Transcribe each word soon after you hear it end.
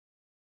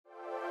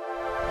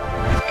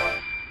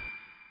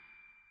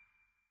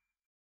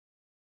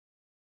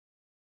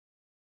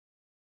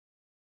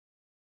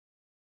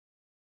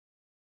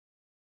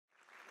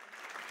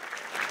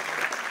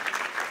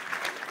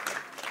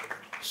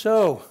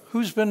So,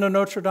 who's been to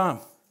Notre-Dame?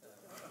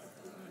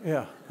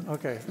 Yeah,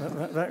 okay.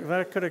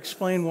 That could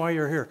explain why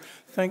you're here.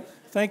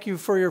 Thank you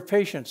for your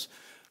patience.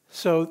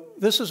 So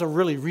this is a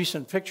really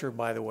recent picture,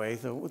 by the way,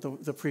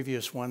 the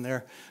previous one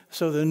there.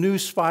 So the new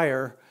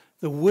spire,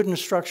 the wooden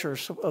structure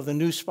of the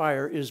new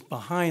spire is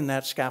behind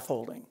that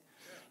scaffolding.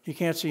 You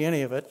can't see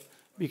any of it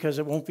because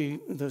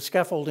the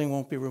scaffolding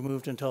won't be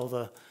removed until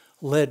the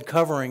lead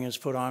covering is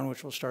put on,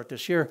 which will start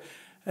this year,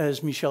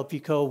 as Michel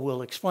Picaud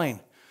will explain.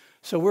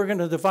 So we're going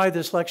to divide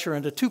this lecture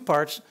into two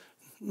parts,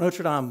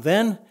 Notre-Dame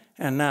then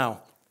and now.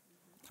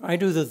 I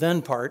do the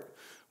then part,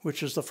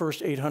 which is the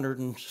first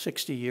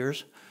 860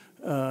 years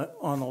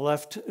on the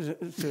left,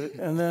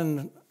 and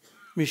then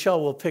Michel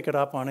will pick it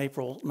up on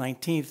April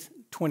 19th,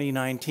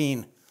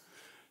 2019.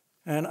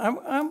 And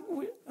I'm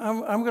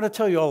going to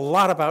tell you a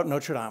lot about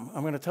Notre-Dame.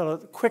 I'm going to tell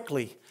it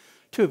quickly,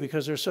 too,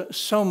 because there's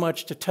so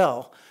much to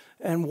tell.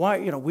 And why,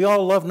 we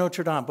all love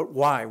Notre-Dame, but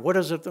why? What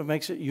is it that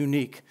makes it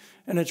unique?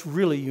 And it's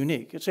really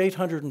unique. It's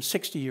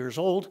 860 years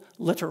old,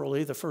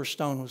 literally. The first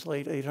stone was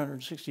laid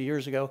 860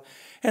 years ago.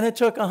 And it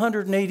took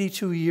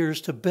 182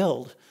 years to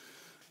build.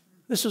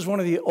 This is one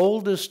of the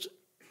oldest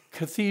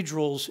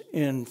cathedrals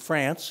in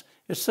France.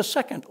 It's the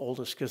second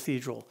oldest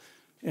cathedral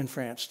in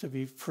France, to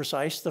be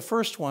precise. The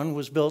first one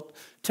was built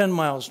 10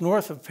 miles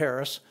north of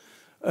Paris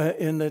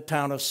in the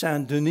town of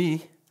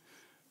Saint-Denis,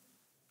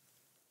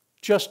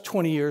 just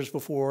 20 years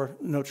before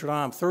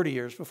Notre-Dame, 30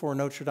 years before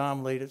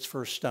Notre-Dame laid its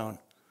first stone.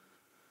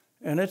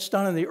 And it's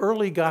done in the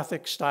early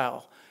Gothic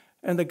style.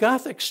 And the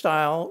Gothic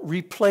style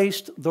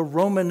replaced the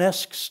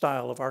Romanesque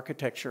style of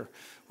architecture,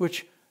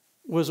 which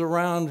was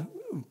around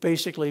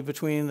basically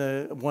between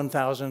the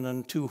 1000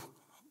 and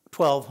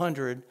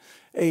 1200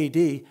 AD.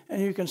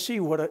 And you can see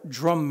what a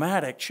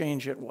dramatic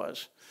change it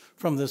was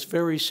from this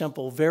very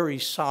simple, very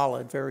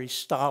solid, very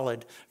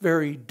stolid,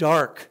 very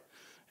dark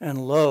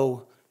and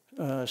low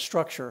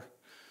structure.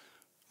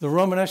 The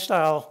Romanesque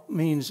style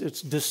means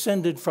it's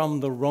descended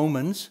from the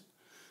Romans.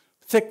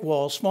 Thick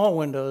walls, small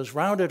windows,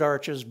 rounded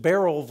arches,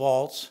 barrel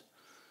vaults,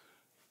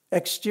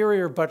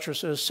 exterior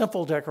buttresses,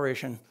 simple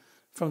decoration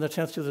from the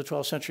 10th to the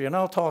 12th century. And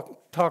I'll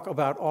talk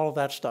about all of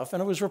that stuff.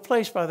 And it was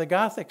replaced by the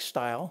Gothic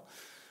style,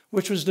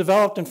 which was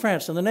developed in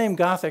France. And the name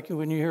Gothic,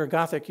 when you hear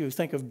Gothic, you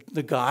think of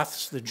the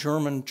Goths, the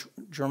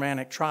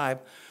Germanic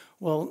tribe.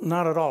 Well,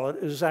 not at all.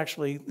 It is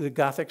actually the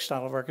Gothic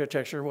style of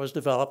architecture was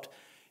developed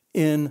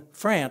in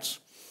France.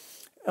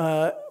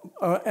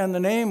 And the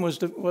name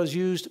was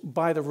used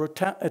by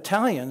the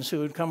Italians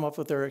who had come up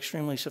with their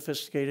extremely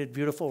sophisticated,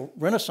 beautiful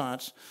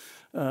Renaissance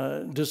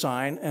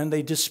design, and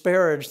they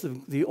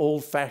disparaged the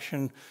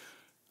old-fashioned,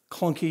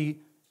 clunky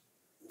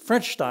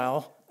French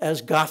style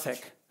as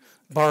Gothic.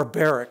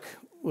 Barbaric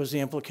was the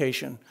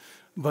implication.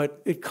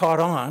 But it caught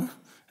on,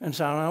 and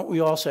so now we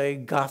all say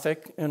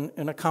Gothic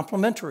in a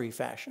complimentary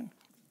fashion.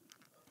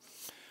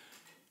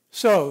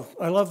 So,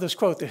 I love this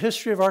quote, "The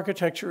history of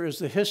architecture is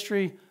the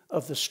history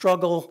of the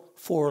struggle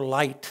for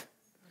light,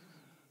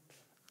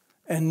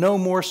 and no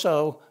more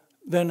so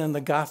than in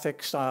the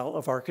Gothic style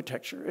of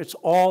architecture. It's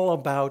all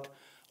about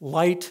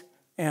light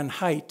and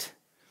height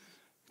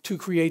to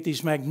create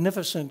these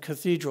magnificent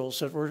cathedrals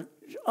that were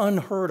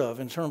unheard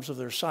of in terms of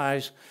their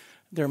size,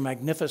 their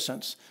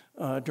magnificence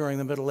during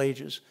the Middle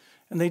Ages.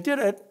 And they did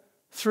it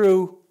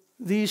through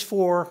these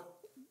four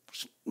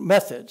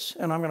methods,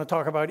 and I'm going to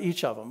talk about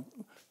each of them.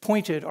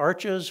 Pointed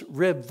arches,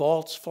 rib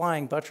vaults,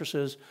 flying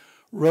buttresses,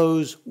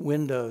 rose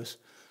windows.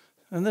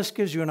 And this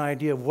gives you an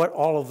idea of what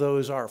all of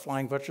those are.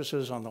 Flying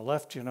buttresses on the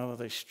left,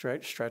 they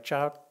stretch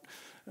out,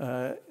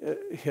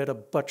 hit a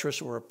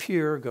buttress or a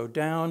pier, go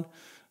down.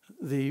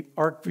 The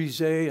arc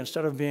brisé,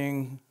 instead of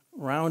being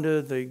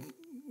rounded,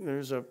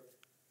 there's a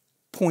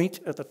point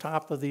at the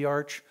top of the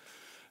arch.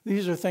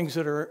 These are things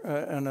that are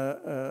in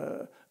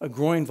a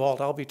groin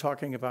vault. I'll be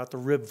talking about the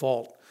rib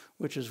vault,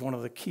 which is one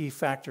of the key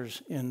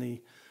factors in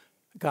the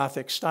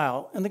Gothic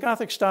style. And the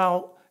Gothic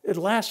style, it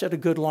lasted a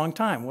good long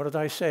time. What did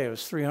I say? It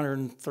was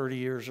 330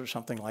 years or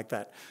something like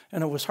that.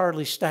 And it was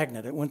hardly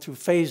stagnant. It went through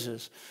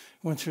phases.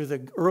 It went through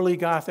the early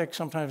Gothic,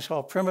 sometimes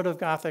called primitive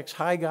Gothics,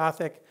 high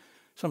Gothic,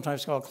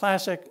 sometimes called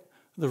classic,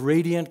 the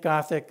radiant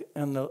Gothic,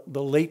 and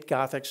the late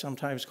Gothic,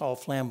 sometimes called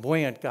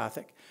flamboyant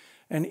Gothic.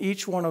 And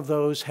each one of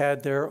those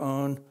had their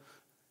own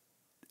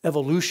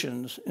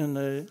evolutions in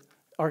the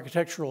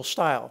architectural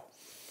style.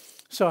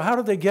 So how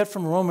did they get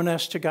from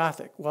Romanesque to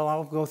Gothic? Well,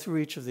 I'll go through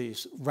each of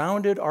these.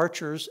 Rounded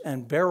arches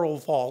and barrel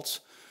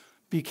vaults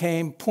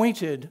became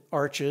pointed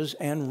arches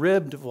and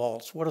ribbed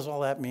vaults. What does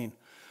all that mean?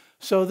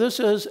 So this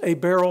is a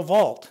barrel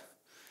vault.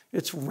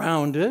 It's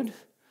rounded.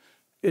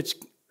 It's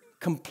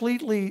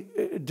completely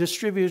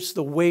distributes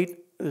the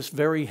weight, this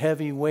very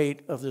heavy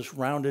weight of this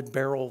rounded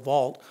barrel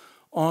vault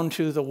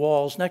onto the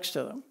walls next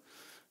to them.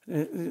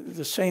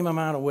 The same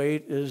amount of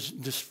weight is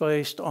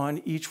displaced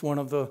on each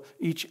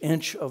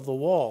inch of the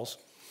walls.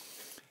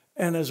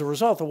 And as a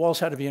result, the walls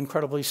had to be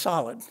incredibly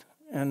solid.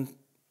 And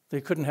they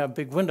couldn't have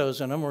big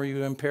windows in them or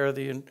you impair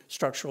the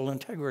structural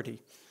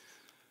integrity.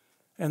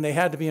 And they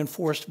had to be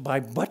enforced by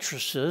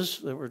buttresses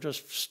that were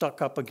just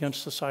stuck up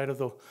against the side of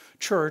the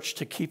church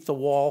to keep the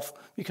wall,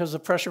 because the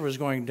pressure was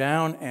going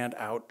down and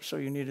out. So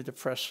you needed to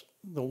press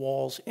the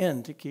walls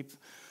in to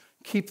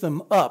keep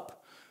them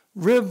up.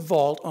 Rib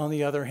vault, on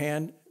the other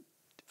hand,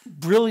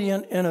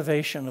 brilliant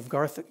innovation of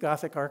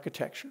Gothic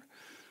architecture.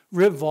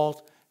 Rib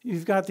vault,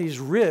 you've got these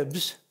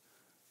ribs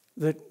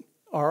that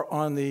are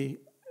on the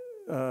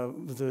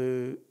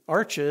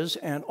arches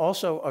and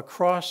also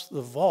across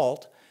the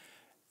vault,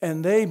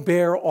 and they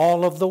bear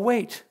all of the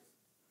weight.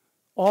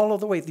 All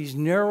of the weight. These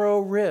narrow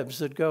ribs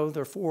that go,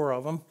 there are 4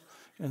 of them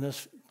in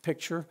this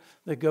picture,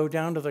 that go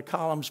down to the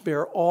columns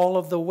bear all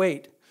of the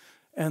weight.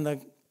 And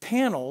the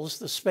panels,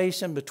 the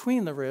space in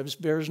between the ribs,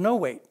 bears no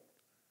weight.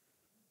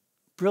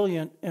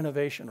 Brilliant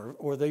innovation,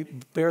 or they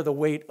bear the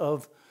weight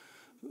of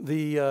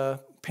the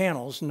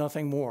panels,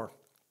 nothing more.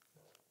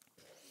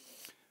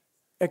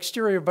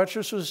 Exterior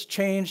buttress was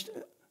changed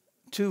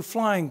to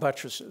flying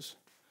buttresses.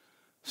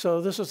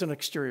 So this is an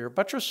exterior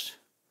buttress,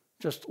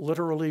 just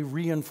literally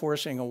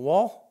reinforcing a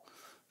wall.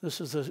 This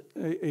is the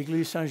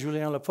Église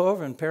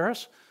Saint-Julien-le-Pauvre in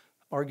Paris,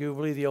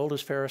 arguably the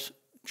oldest Paris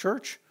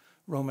church,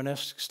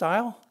 Romanesque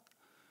style.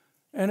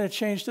 And it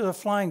changed to the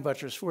flying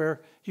buttress,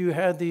 where you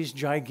had these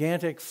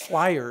gigantic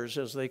flyers,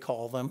 as they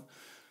call them,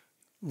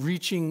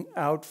 reaching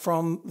out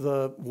from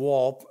the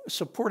wall,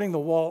 supporting the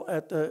wall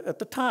at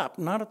the top,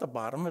 not at the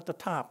bottom, at the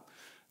top.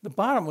 The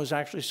bottom was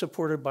actually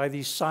supported by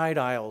these side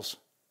aisles.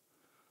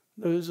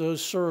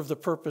 Those serve the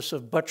purpose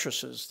of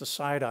buttresses, the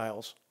side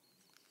aisles.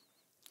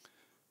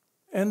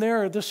 And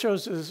there, this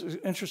shows this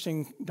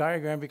interesting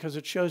diagram because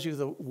it shows you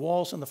the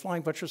walls and the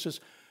flying buttresses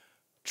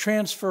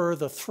transfer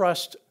the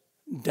thrust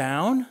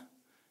down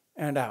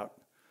and out.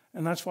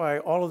 And that's why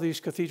all of these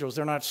cathedrals,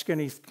 they're not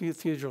skinny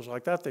cathedrals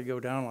like that. They go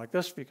down like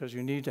this because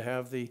you need to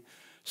have the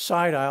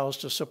side aisles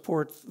to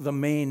support the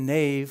main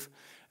nave.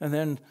 And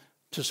then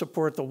to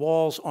support the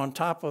walls on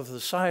top of the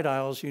side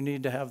aisles, you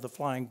need to have the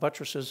flying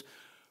buttresses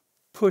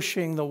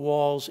pushing the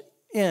walls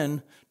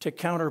in to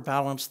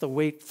counterbalance the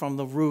weight from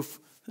the roof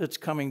that's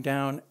coming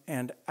down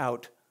and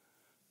out.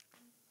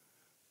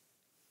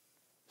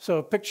 So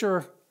a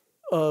picture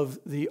of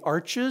the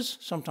arches,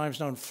 sometimes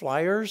known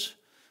flyers,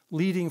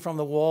 leading from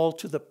the wall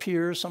to the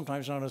piers,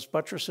 sometimes known as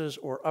buttresses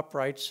or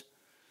uprights.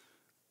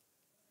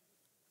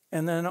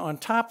 And then on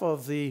top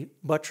of the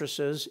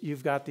buttresses,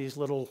 you've got these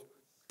little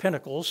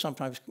pinnacles,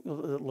 sometimes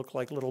look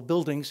like little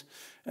buildings,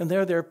 and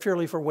they're there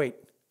purely for weight.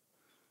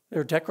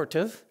 They're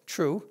decorative,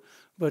 true,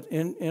 but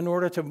in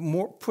order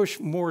to push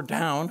more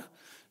down,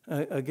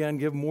 again,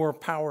 give more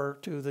power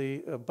to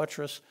the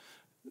buttress,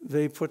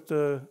 they put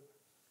the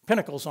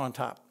pinnacles on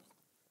top.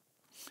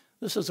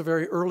 This is a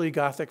very early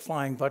Gothic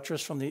flying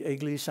buttress from the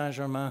Église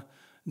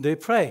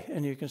Saint-Germain-des-Prés,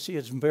 and you can see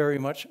it's very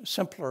much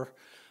simpler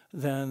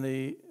than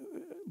the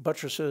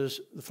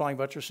buttresses, the flying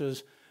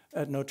buttresses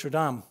at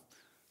Notre-Dame.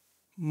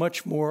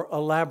 Much more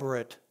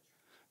elaborate.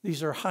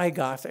 These are high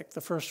Gothic.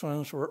 The first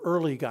ones were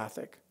early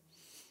Gothic,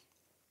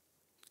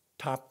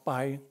 topped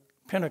by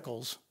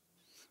pinnacles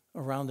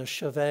around the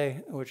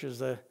chevet, which is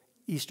the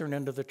eastern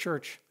end of the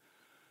church.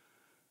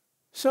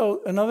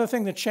 So another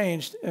thing that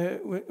changed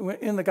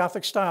in the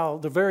Gothic style,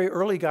 the very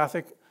early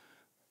Gothic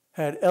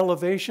had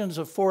elevations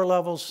of 4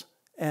 levels,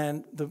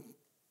 and the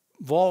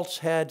vaults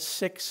had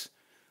 6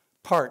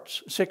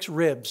 parts, 6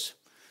 ribs.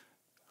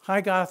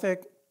 High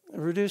Gothic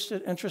reduced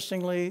it,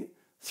 interestingly,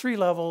 3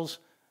 levels,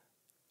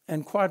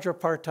 and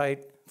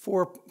quadripartite,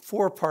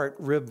 4-part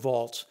rib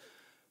vaults.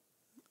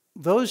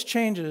 Those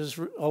changes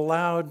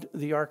allowed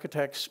the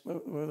architects,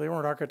 well, they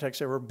weren't architects,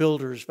 they were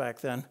builders back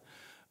then,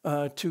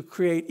 to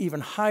create even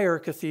higher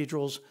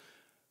cathedrals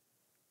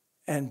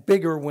and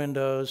bigger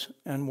windows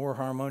and more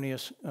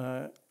harmonious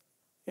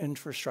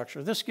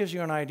infrastructure. This gives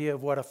you an idea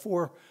of what a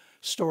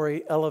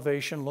 4-story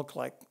elevation looked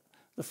like,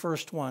 the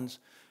first ones.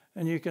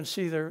 And you can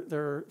see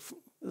they're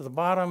the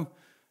bottom,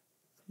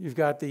 you've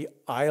got the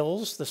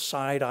aisles, the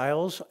side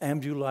aisles,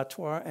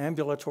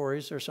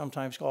 ambulatories they're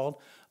sometimes called.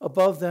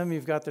 Above them,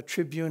 you've got the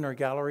tribune or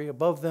gallery.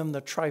 Above them,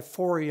 the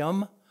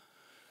triforium,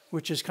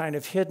 which is kind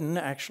of hidden,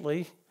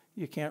 actually.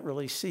 You can't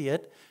really see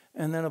it.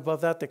 And then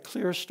above that, the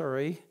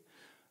clerestory,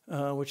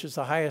 which is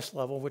the highest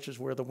level, which is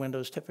where the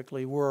windows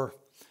typically were.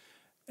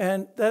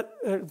 And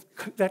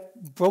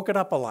that broke it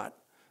up a lot.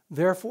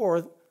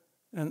 Therefore,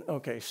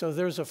 so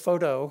there's a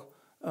photo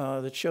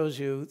that shows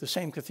you the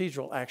same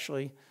cathedral,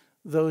 actually,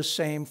 those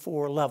same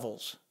 4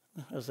 levels,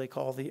 as they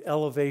call the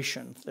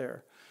elevation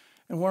there.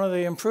 And one of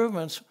the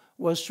improvements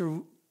was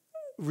to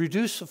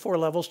reduce the 4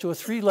 levels to a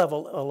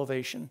 3-level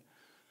elevation.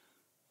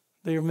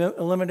 They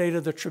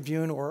eliminated the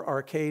tribune or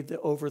arcade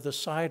over the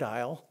side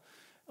aisle,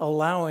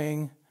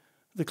 allowing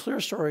the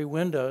clerestory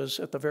windows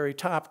at the very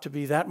top to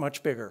be that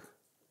much bigger,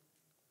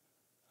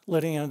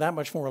 letting in that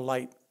much more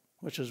light,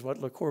 which is what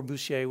Le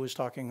Corbusier was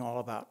talking all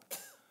about.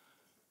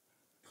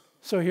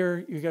 So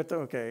here you get a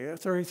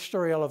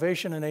 30-story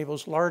elevation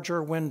enables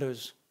larger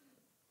windows.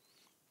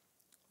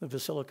 The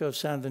Basilica of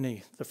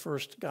Saint-Denis, the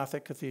first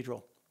Gothic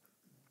cathedral,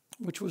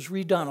 which was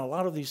redone. A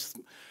lot of these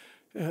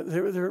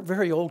They're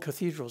very old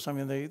cathedrals. I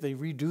mean, they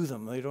redo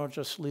them. They don't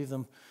just leave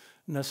them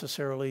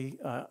necessarily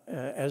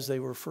as they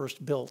were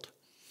first built.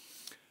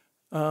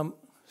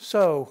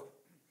 So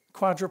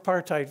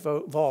quadripartite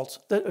vaults.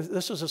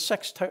 This is a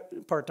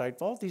sexpartite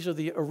vault. These are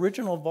the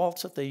original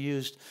vaults that they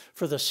used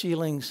for the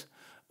ceilings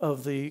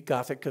of the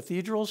Gothic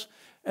cathedrals,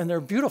 and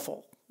they're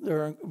beautiful.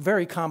 They're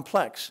very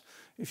complex.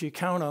 If you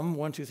count them,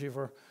 1, 2, 3,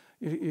 4,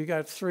 you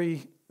got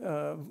 3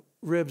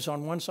 ribs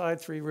on one side,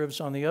 3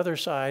 ribs on the other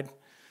side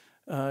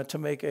to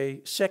make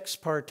a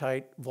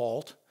sexpartite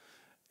vault.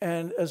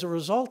 And as a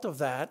result of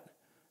that,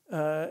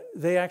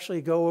 they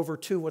actually go over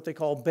 2 what they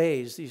call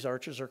bays. These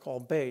arches are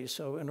called bays.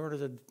 So in order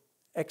to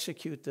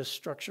execute this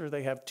structure,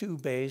 they have 2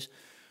 bays.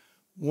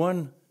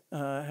 One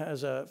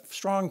has a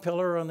strong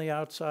pillar on the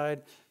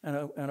outside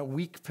and a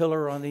weak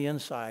pillar on the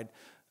inside.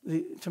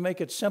 To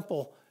make it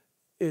simple,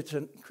 it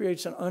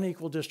creates an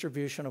unequal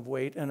distribution of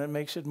weight, and it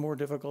makes it more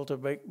difficult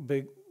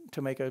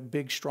to make a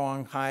big,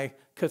 strong, high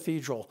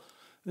cathedral.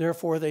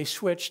 Therefore, they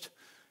switched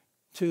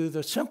to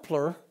the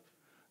simpler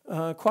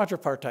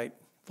quadripartite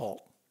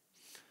vault,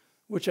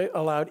 which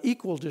allowed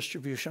equal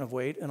distribution of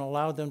weight and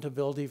allowed them to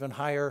build even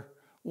higher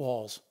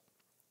walls.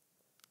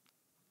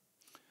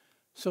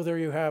 So there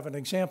you have an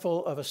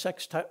example of a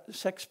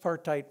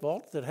sexpartite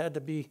vault that had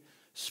to be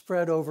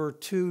spread over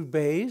 2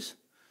 bays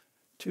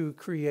to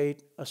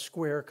create a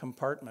square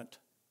compartment.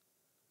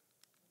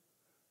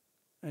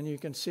 And you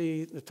can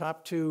see the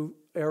top 2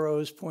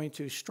 arrows point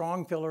to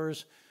strong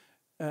pillars,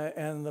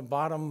 and the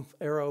bottom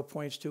arrow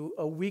points to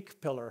a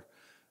weak pillar.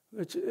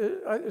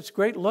 It's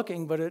great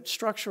looking, but it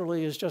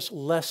structurally is just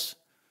less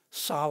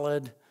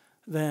solid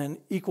than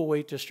equal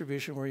weight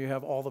distribution, where you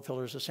have all the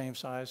pillars the same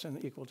size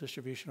and equal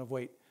distribution of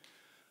weight.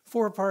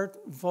 4-part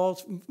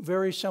vaults,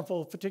 very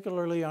simple,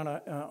 particularly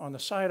on the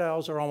side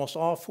aisles, are almost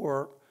all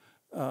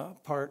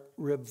 4-part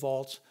rib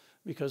vaults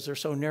because they're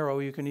so narrow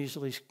you can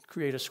easily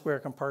create a square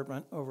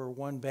compartment over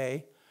 1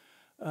 bay.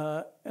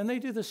 And they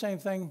do the same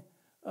thing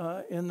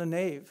in the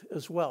nave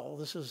as well.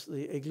 This is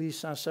the Église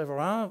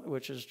Saint-Séverin,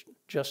 which is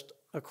just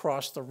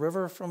across the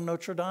river from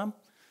Notre-Dame.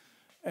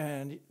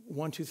 And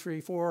 1, 2,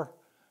 3, 4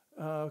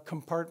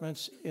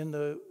 compartments in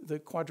the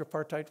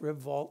quadripartite rib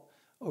vault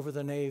over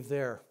the nave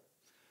there.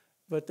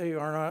 But they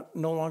are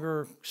no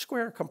longer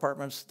square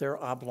compartments,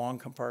 they're oblong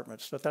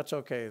compartments, but that's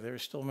okay. They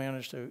still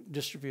manage to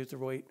distribute the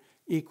weight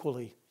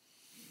equally.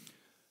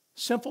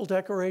 Simple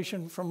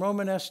decoration from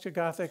Romanesque to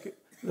Gothic.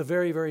 The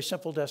very, very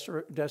simple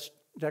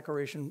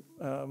decoration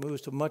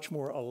moves to much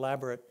more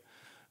elaborate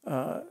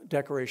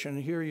decoration.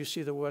 Here you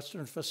see the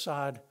western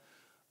facade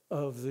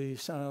of the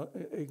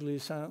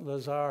Église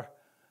Saint-Lazare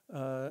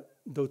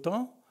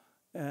d'Autun,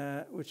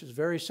 which is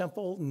very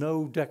simple,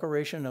 no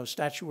decoration, no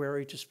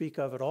statuary to speak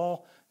of at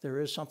all. There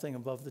is something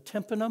above the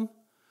tympanum.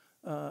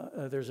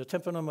 There's a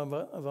tympanum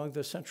above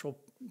the central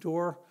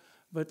door,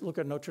 but look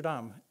at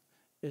Notre-Dame.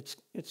 It's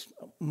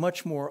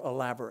much more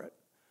elaborate,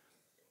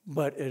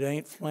 but it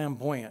ain't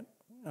flamboyant.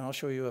 And I'll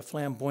show you a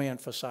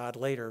flamboyant facade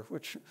later,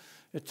 which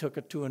it took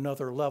it to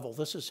another level.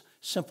 This is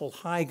simple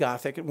high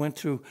Gothic. It went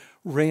through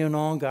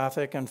rayonnant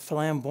Gothic and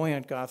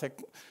flamboyant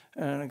Gothic,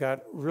 and it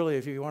got really,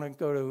 if you want to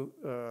go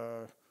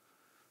to,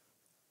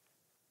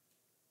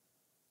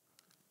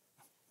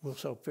 we'll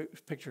show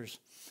pictures.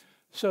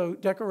 So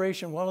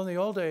decoration, well, in the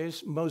old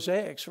days,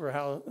 mosaics were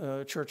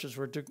how churches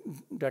were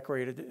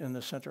decorated in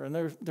the center, and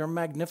they're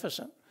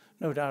magnificent,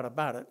 no doubt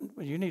about it.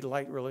 You need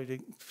light really to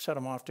set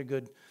them off to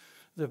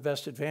the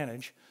best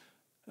advantage.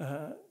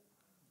 But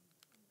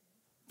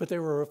they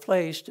were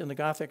replaced in the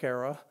Gothic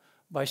era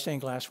by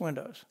stained glass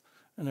windows.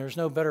 And there's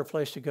no better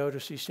place to go to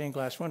see stained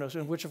glass windows,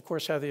 and which of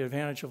course have the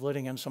advantage of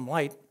letting in some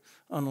light,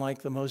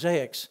 unlike the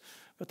mosaics.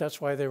 But that's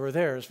why they were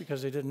there, is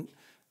because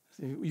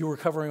you were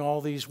covering all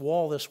this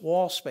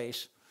wall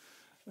space.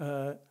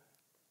 The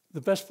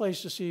best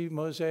place to see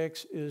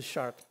mosaics is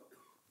Chartres,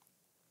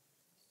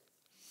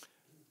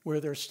 where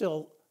there's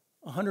still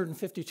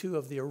 152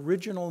 of the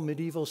original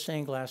medieval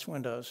stained glass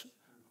windows,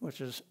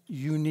 which is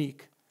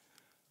unique.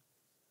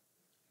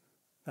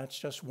 That's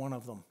just one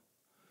of them.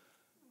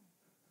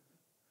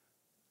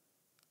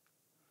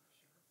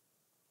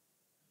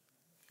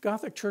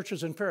 Gothic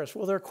churches in Paris.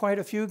 Well, there are quite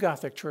a few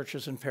Gothic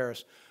churches in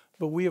Paris,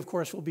 but we, of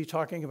course, will be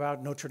talking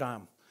about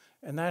Notre-Dame.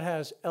 And that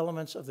has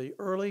elements of the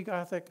early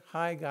Gothic,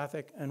 high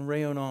Gothic, and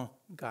rayonnant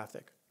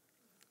Gothic.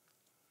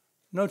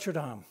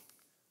 Notre-Dame,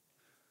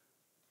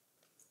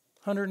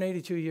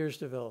 182 years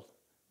to build.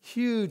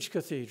 Huge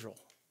cathedral,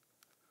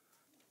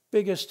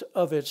 biggest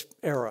of its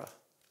era,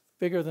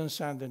 bigger than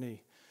Saint-Denis.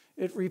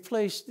 It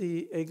replaced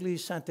the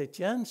Église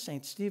Saint-Étienne,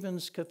 St.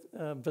 Stephen's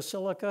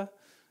Basilica,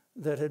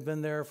 that had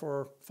been there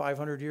for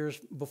 500 years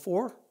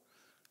before,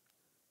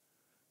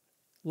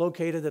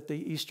 located at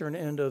the eastern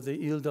end of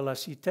the Ile de la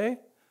Cité,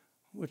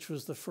 which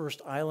was the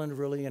first island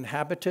really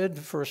inhabited,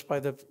 first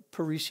by the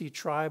Parisian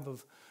tribe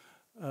of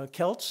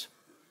Celts.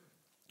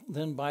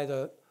 Then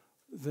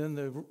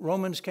the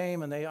Romans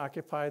came and they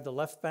occupied the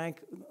left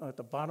bank at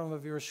the bottom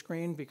of your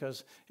screen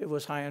because it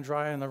was high and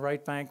dry, and the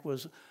right bank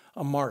was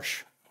a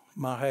marsh,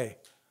 marais.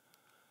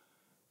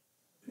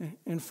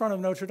 in front of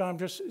Notre-Dame.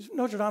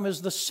 Notre-Dame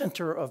is the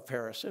center of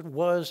Paris. It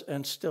was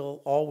and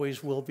still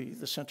always will be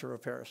the center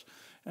of Paris.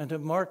 And to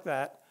mark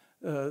that,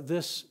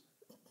 this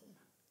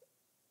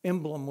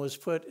emblem was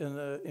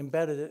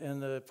embedded in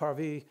the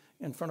parvis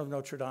in front of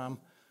Notre-Dame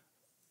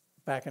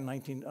back in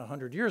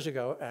 100 years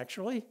ago,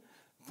 actually,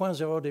 Point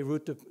Zero des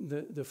Routes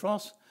de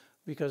France,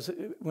 because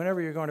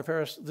whenever you're going to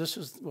Paris, this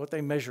is what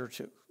they measure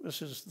to.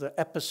 This is the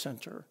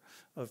epicenter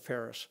of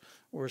Paris,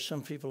 or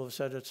some people have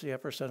said it's the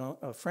epicenter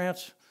of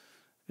France,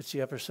 it's the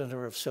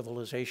epicenter of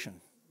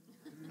civilization.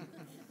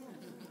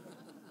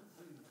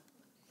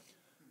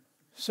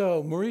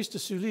 So Maurice de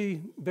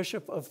Sully,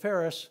 Bishop of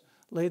Paris,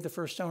 laid the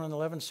first stone in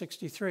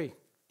 1163.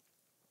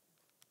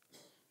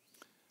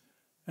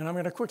 And I'm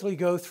going to quickly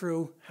go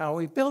through how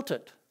he built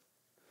it.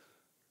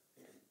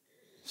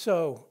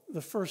 So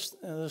the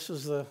first, this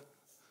is the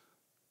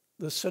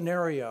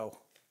scenario.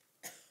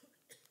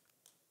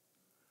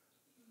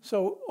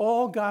 So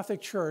all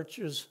Gothic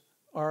churches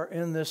are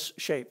in this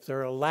shape.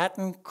 They're a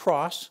Latin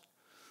cross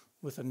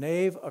with a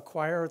nave, a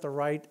choir at the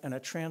right, and a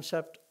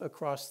transept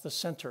across the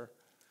center.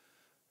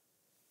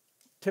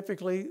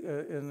 Typically,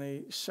 in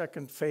the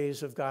second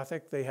phase of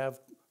Gothic, they have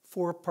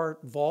 4-part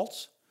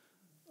vaults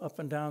up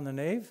and down the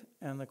nave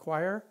and the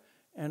choir,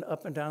 and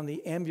up and down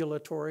the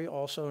ambulatory,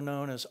 also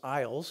known as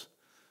aisles.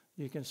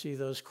 You can see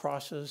those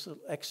crosses,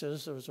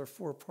 X's, those are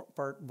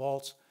 4-part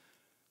vaults.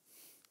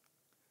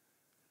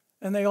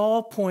 And they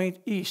all point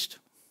east.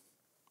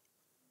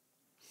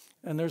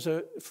 And there's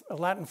a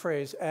Latin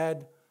phrase,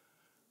 ad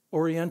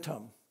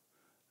orientem.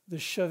 The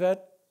chevet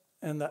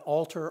and the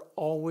altar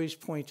always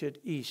pointed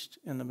east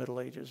in the Middle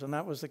Ages, and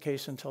that was the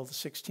case until the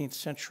 16th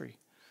century.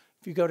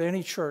 If you go to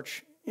any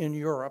church in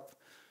Europe,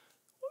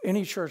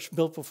 any church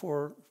built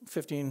before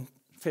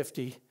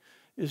 1550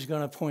 is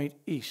going to point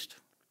east.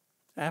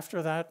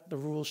 After that, the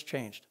rules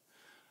changed.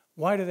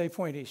 Why do they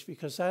point east?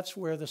 Because that's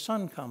where the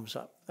sun comes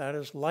up. That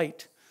is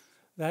light.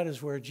 That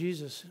is where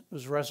Jesus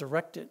was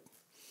resurrected.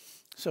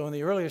 So in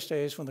the earliest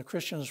days, when the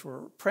Christians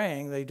were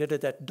praying, they did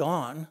it at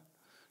dawn,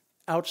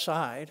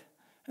 outside,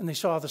 and they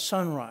saw the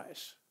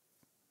sunrise.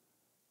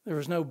 There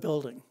was no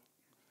building,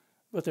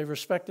 but they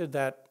respected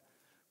that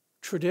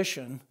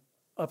tradition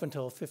up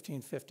until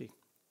 1550.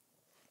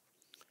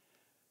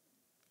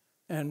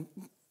 And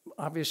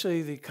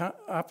obviously the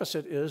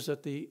opposite is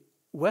that the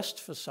west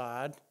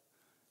facade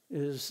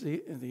is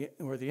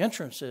where the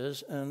entrance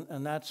is,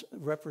 and that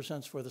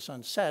represents where the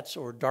sun sets,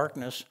 or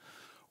darkness,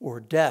 or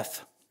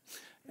death.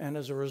 And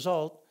as a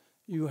result,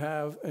 you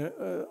have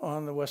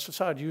on the west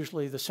facade,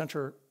 usually the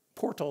center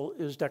portal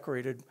is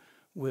decorated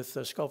with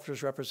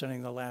sculptures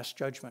representing the Last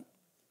Judgment.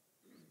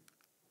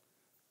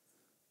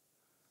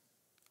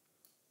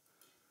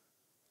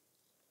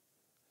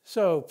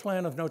 So,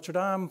 plan of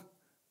Notre-Dame,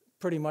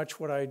 pretty much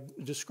what I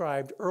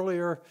described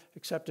earlier,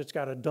 except it's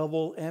got a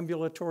double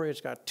ambulatory. It's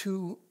got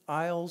 2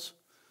 aisles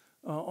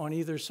on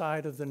either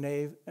side of the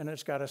nave, and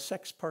it's got a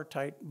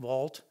sexpartite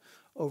vault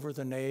over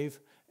the nave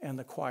and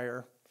the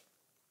choir.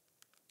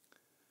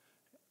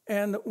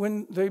 And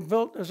when they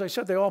built, as I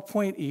said, they all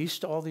point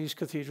east, all these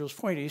cathedrals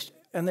point east,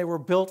 and they were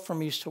built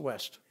from east to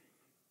west.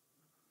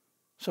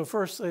 So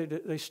first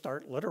they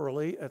start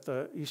literally at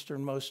the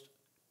easternmost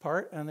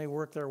part, and they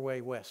work their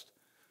way west.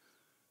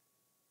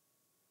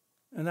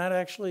 And that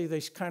actually,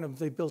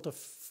 they built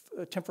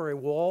a temporary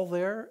wall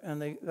there,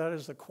 and that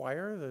is the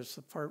choir. There's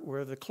the part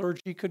where the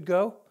clergy could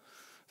go.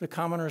 The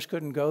commoners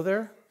couldn't go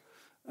there.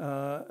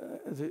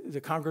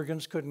 The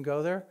congregants couldn't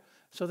go there.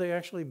 So they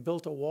actually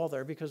built a wall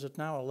there because it's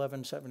now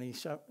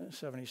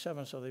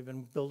 1177, so they've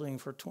been building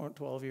for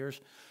 12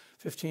 years,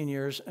 15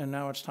 years, and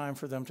now it's time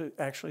for them to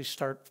actually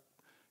start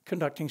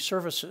conducting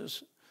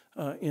services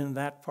in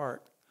that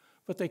part.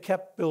 But they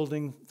kept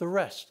building the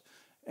rest.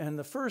 And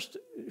the first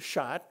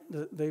shot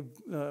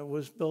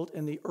was built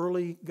in the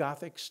early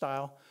Gothic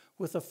style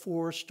with a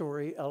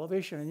 4-story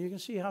elevation. And you can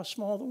see how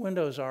small the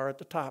windows are at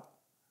the top.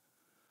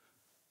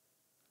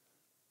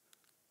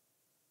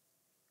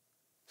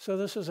 So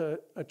this is a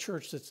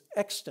church that's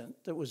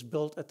extant that was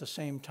built at the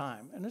same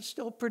time. And it's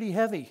still pretty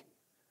heavy.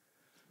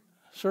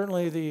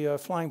 Certainly the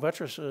flying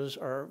buttresses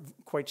are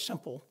quite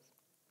simple.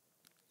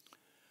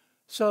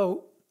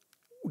 So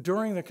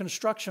during the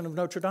construction of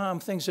Notre-Dame,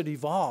 things had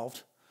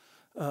evolved.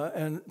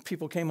 And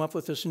people came up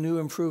with this new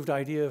improved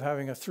idea of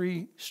having a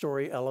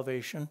 3-story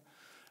elevation.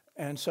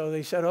 And so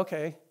they said,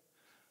 okay,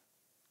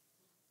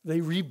 they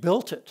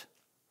rebuilt it.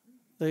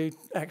 They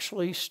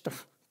actually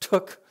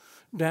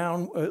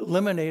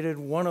eliminated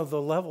one of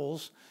the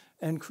levels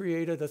and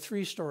created a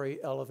 3-story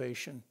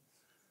elevation,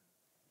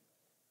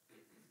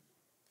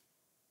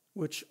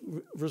 which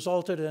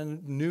resulted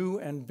in new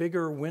and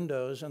bigger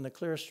windows in the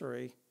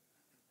clerestory.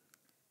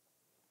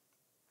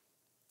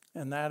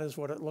 And that is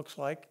what it looks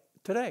like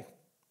today.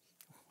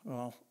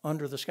 Well,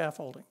 under the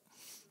scaffolding.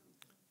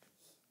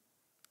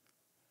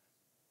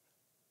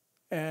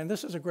 And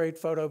this is a great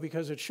photo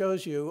because it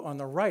shows you on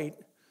the right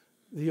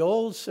the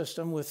old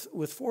system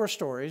with 4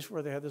 stories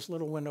where they had this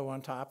little window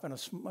on top and a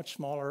much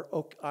smaller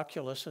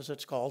oculus, as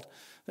it's called,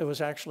 that was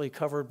actually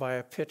covered by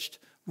a pitched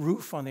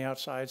roof on the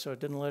outside, so it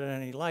didn't let in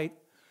any light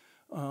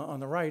on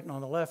the right. And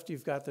on the left,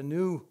 you've got the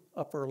new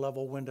upper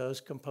level windows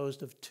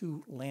composed of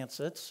 2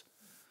 lancets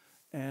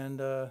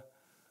and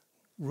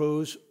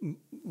rose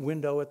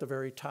window at the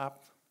very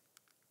top.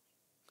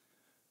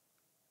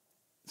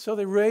 So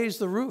they raised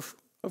the roof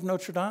of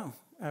Notre-Dame.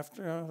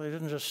 After they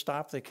didn't just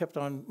stop, they kept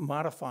on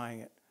modifying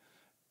it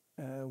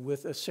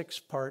with a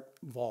 6-part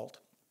vault.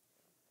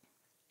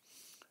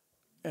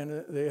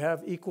 And they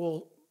have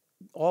equal,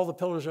 all the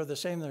pillars are the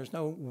same. There's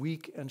no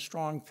weak and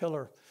strong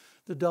pillar.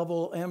 The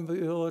double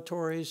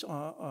ambulatories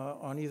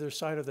on either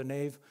side of the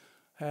nave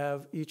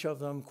have each of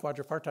them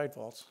quadripartite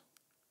vaults.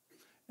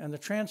 And the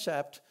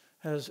transept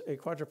has a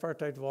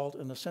quadripartite vault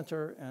in the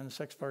center and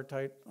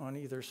sexpartite on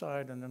either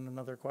side, and then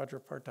another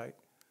quadripartite.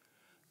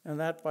 And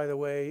that, by the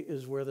way,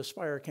 is where the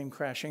spire came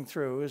crashing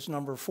through, is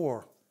number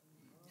 4.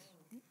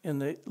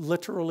 In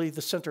literally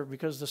the center,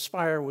 because the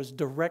spire was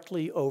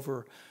directly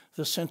over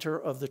the center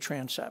of the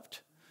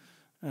transept.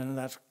 And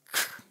that's,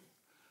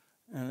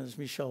 and as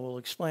Michel will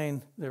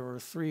explain, there were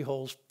 3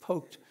 holes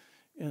poked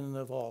in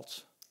the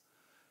vaults.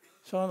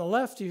 So on the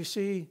left, you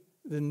see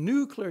the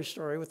new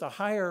clerestory with the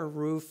higher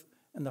roof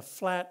and the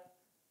flat,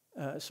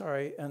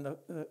 the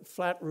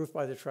flat roof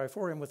by the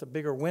triforium with the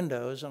bigger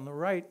windows. On the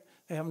right,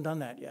 they haven't done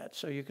that yet.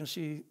 So you can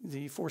see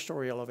the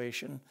 4-story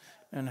elevation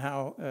and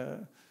how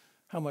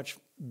much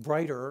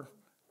brighter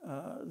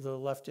the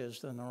left is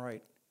than the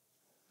right.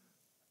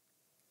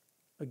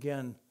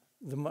 Again,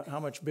 how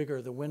much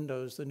bigger the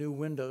windows, the new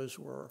windows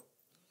were,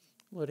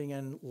 letting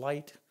in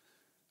light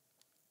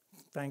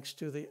thanks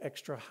to the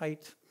extra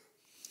height.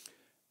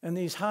 And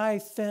these high,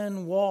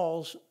 thin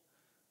walls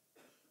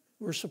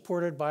were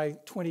supported by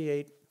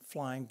 28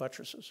 flying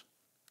buttresses.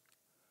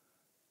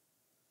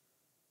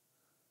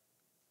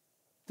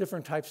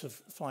 Different types of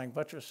flying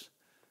buttress.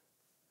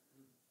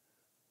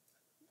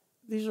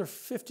 These are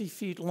 50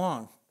 feet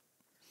long.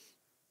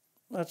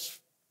 It's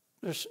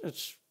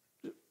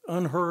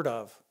unheard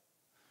of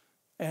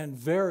and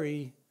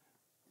very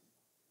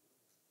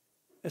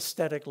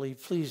aesthetically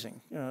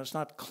pleasing. You know, it's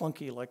not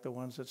clunky like the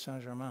ones at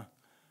Saint-Germain.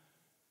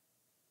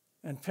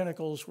 And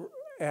pinnacles were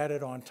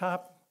added on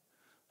top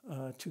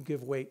to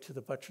give weight to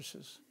the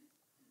buttresses.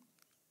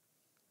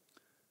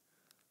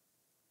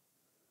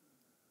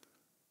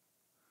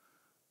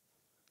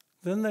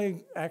 Then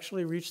they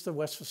actually reached the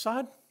west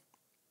facade,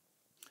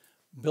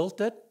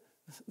 built it.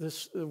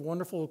 This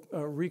wonderful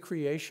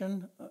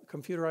recreation,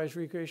 computerized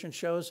recreation,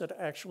 shows that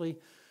actually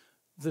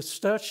the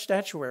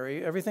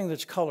statuary, everything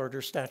that's colored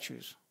are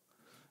statues.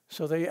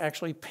 So they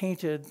actually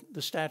painted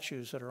the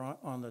statues that are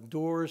on the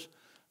doors,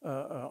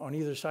 on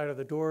either side of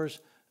the doors,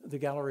 the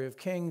Gallery of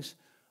Kings.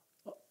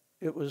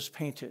 It was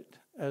painted,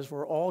 as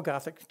were all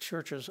Gothic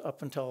churches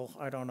up until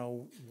I don't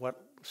know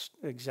what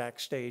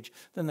exact stage.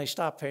 Then they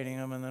stopped painting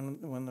them, and then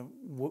when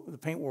the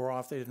paint wore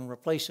off, they didn't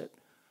replace it.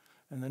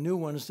 And the new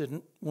ones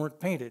weren't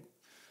painted.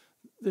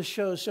 This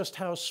shows just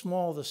how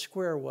small the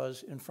square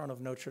was in front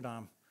of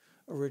Notre-Dame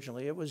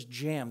originally. It was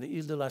jammed. The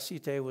Ile de la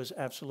Cité was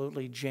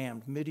absolutely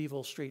jammed,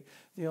 medieval street.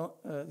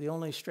 The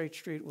only straight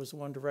street was the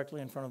one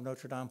directly in front of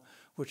Notre-Dame,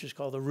 which is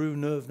called the Rue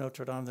Neuve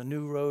Notre-Dame, the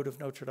new road of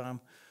Notre-Dame,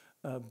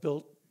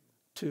 built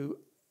to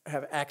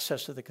have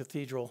access to the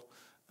cathedral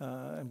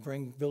and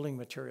bring building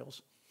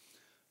materials.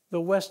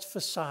 The west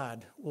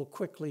facade will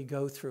quickly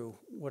go through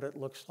what it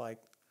looks like.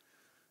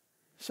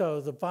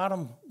 So the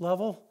bottom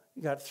level,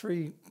 you got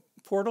 3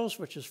 portals,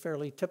 which is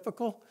fairly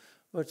typical.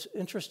 What's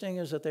interesting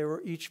is that they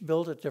were each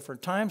built at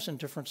different times and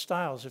different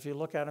styles. If you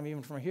look at them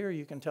even from here,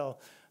 you can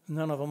tell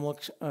none of them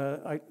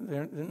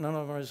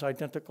is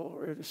identical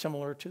or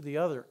similar to the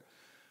other.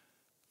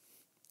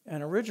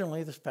 And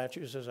originally, the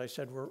statues, as I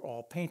said, were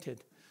all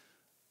painted.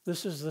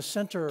 This is the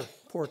center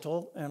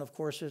portal, and of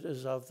course it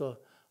is of the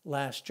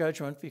Last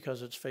Judgment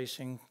because it's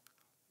facing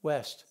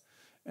west.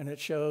 And it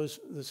shows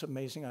this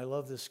amazing, I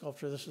love this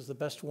sculpture. This is the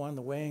best one,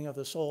 the weighing of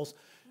the souls.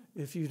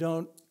 If you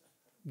don't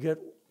get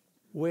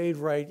weighed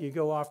right, you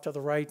go off to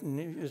the right,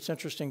 and it's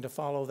interesting to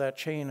follow that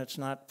chain. It's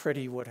not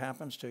pretty what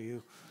happens to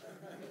you.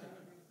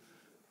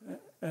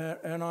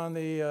 And on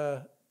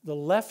the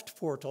left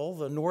portal,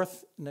 the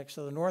north, next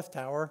to the north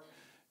tower,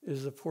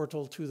 is the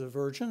portal to the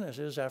Virgin. It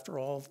is, after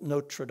all,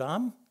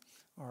 Notre-Dame,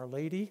 Our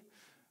Lady,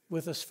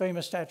 with this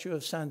famous statue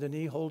of Saint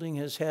Denis holding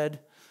his head.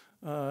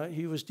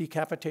 He was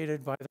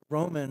decapitated by the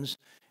Romans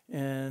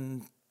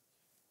in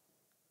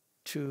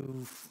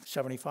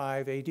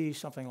 275 AD,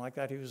 something like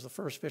that. He was the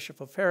first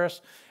bishop of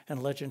Paris,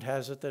 and legend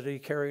has it that he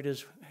carried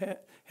his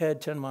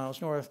head 10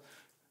 miles north.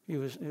 He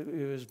was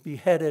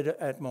beheaded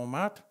at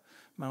Montmartre,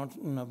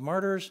 Mountain of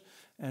Martyrs,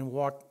 and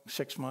walked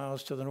 6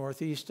 miles to the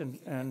northeast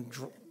and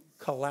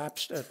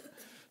collapsed at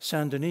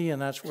Saint Denis,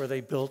 and that's where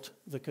they built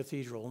the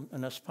cathedral,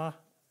 n'est-ce pas?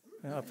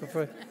 Yeah,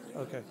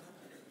 okay.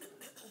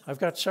 I've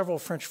got several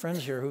French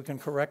friends here who can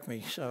correct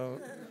me, so.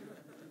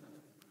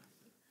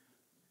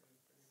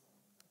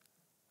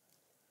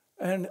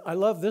 And I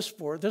love this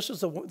board. This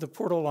is the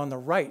portal on the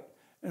right.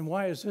 And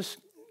why is this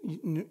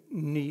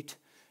neat?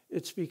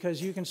 It's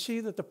because you can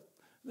see that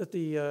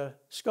the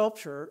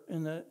sculpture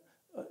in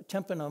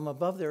tympanum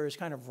above there is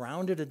kind of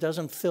rounded. It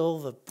doesn't fill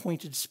the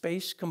pointed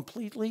space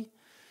completely.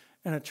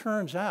 And it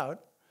turns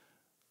out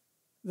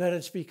that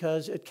it's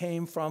because it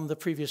came from the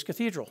previous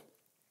cathedral.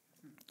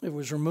 It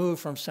was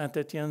removed from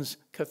Saint-Étienne's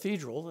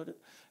cathedral.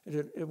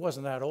 It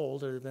wasn't that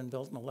old. It had been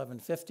built in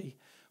 1150.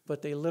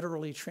 But they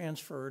literally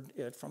transferred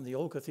it from the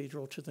old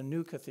cathedral to the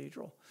new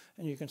cathedral.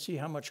 And you can see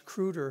how much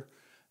cruder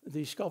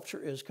the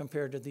sculpture is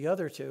compared to the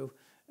other two.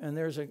 And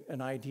there's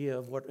an idea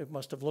of what it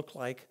must have looked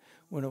like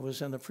when it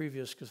was in the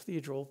previous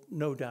cathedral,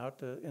 no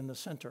doubt in the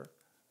center.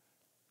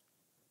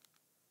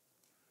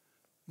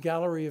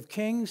 Gallery of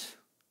Kings,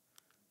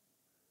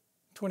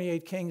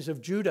 28 kings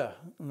of Judah,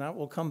 and that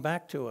will come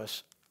back to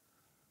us.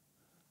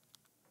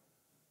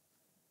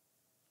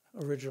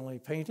 Originally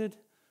painted.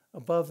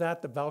 Above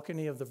that, the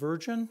balcony of the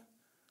Virgin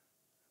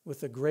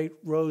with the great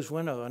rose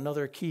window,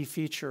 another key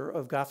feature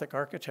of Gothic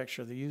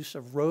architecture, the use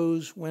of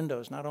rose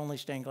windows, not only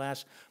stained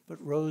glass,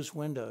 but rose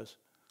windows.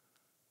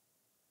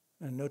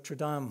 And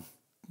Notre-Dame.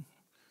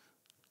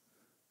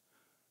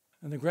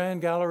 And the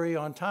Grand Gallery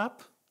on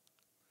top.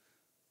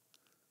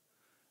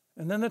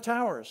 And then the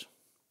towers.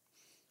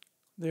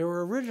 They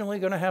were originally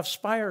going to have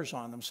spires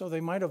on them, so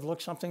they might have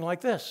looked something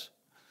like this.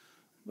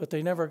 But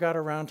they never got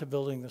around to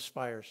building the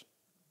spires.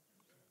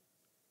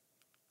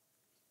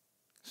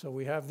 So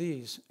we have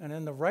these. And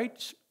in the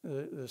right,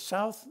 the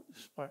south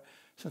spire,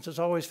 since it's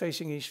always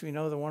facing east, we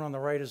know the one on the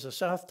right is the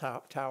south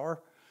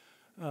tower.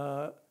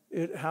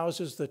 It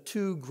houses the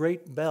two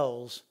great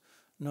bells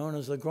known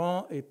as the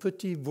Grand et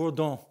Petit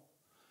Bourdon.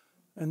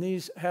 And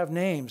these have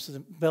names. The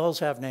bells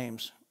have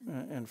names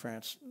in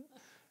France.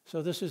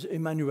 So this is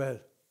Emmanuel.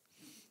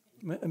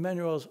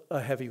 Emmanuel's a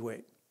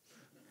heavyweight.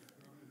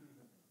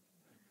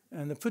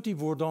 And the Petit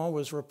Bourdon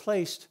was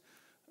replaced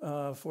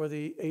for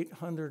the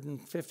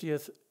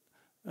 850th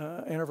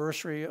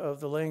anniversary of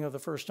the laying of the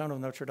first stone of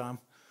Notre-Dame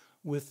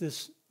with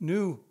this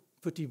new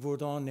Petit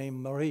Bourdon named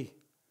Marie,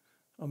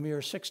 a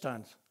mere 6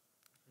 tons.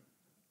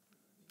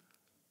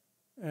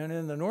 And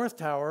in the North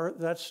Tower,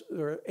 there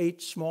are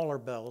 8 smaller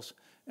bells.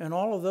 And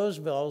all of those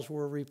bells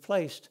were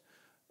replaced.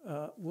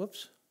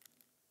 Whoops.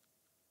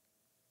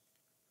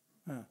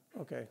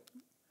 Okay,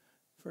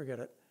 forget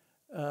it.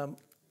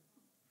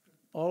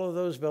 All of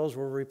those bells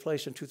were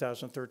replaced in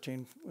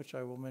 2013, which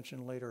I will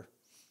mention later.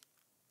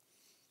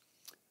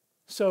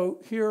 So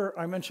here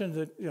I mentioned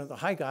that the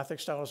High Gothic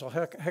style is a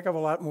heck of a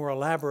lot more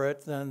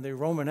elaborate than the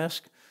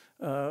Romanesque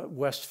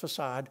west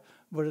facade,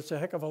 but it's a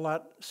heck of a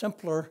lot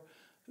simpler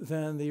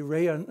than the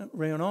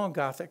Rayonnant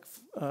Gothic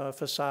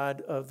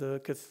facade of the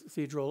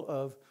Cathedral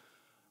of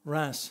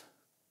Reims.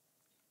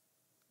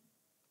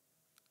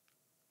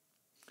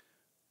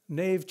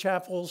 Nave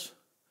chapels.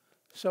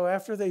 So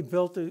after they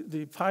built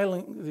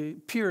the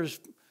piers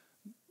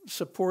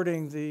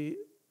supporting the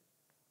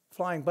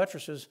flying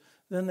buttresses,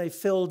 then they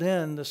filled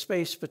in the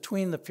space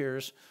between the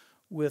piers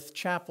with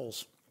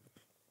chapels,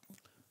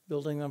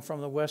 building them from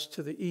the west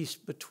to the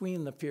east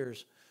between the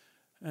piers.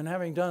 And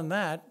having done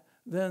that,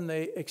 then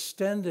they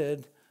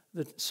extended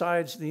the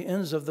sides, the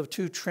ends of the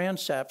 2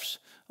 transepts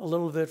a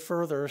little bit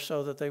further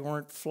so that they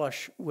weren't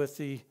flush with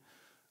the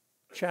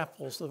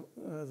chapels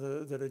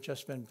that had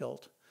just been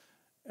built.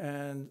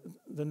 And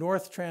the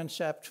north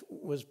transept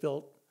was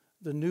built,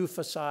 the new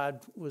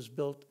facade was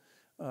built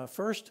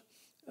first.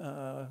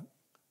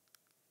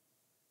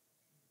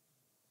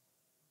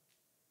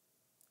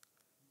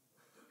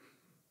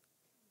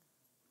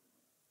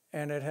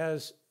 And it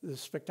has the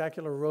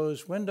spectacular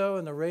rose window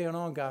in the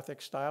Rayonnant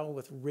Gothic style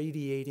with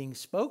radiating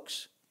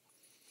spokes.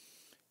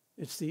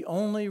 It's the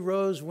only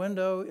rose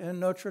window in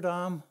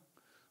Notre-Dame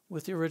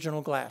with the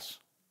original glass.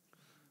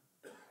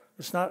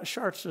 It's not,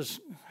 Chartres has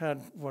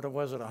had,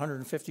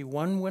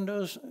 151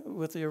 windows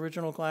with the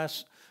original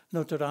glass.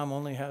 Notre-Dame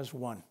only has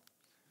 1.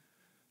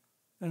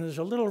 And there's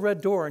a little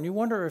red door, and you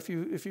wonder if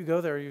you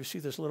go there, you see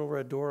this little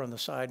red door on the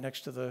side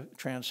next to the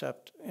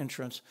transept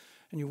entrance,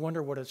 and you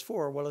wonder what it's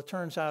for. Well, it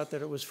turns out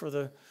that it was for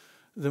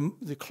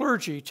the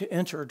clergy to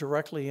enter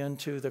directly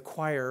into the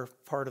choir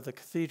part of the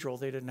cathedral.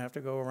 They didn't have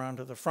to go around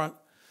to the front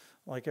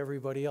like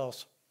everybody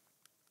else.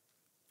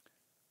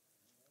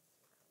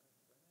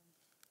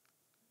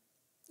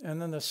 And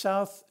then the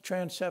south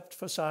transept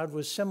facade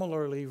was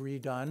similarly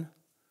redone,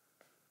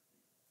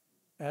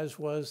 as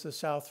was the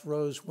south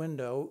rose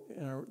window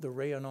in the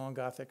Rayonnant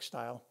Gothic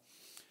style.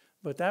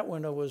 But that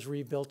window was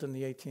rebuilt in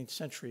the 18th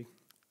century.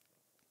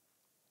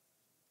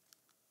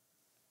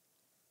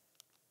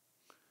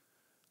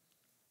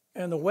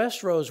 And the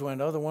west rose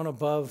window, the one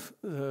above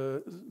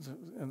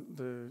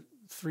the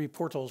 3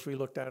 portals we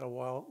looked at a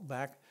while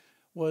back,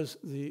 was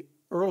the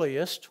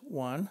earliest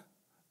one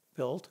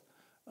built.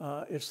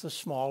 It's the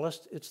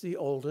smallest, it's the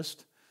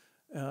oldest,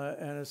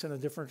 and it's in a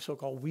different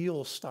so-called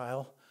wheel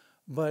style.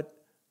 But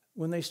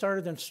when they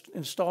started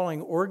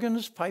installing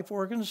organs, pipe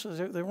organs,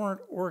 they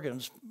weren't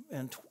organs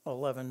in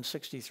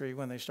 1163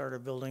 when they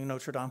started building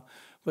Notre-Dame,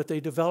 but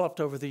they developed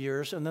over the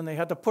years, and then they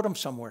had to put them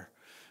somewhere.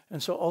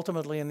 And so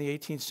ultimately in the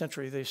 18th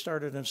century, they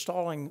started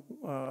installing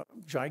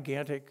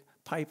gigantic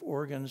pipe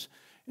organs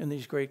in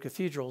these great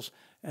cathedrals.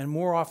 And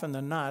more often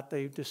than not,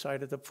 they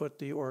decided to put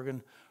the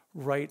organ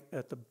right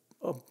at the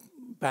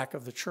back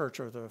of the church,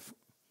 or the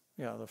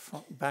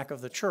front, back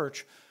of the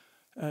church.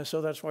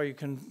 So that's why you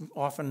can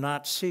often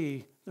not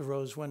see the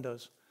rose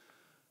windows.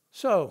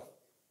 So,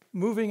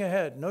 moving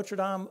ahead,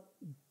 Notre-Dame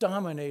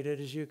dominated,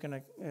 as you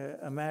can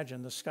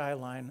imagine, the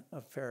skyline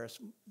of Paris,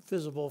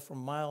 visible from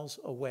miles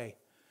away.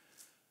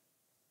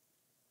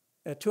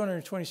 At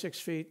 226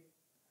 feet,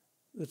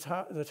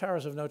 the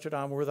towers of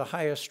Notre-Dame were the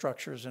highest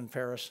structures in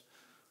Paris.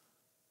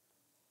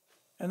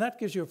 And that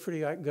gives you a pretty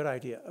good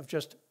idea of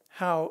just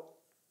how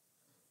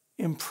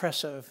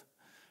impressive,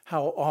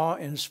 how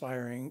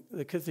awe-inspiring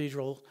the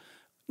cathedral,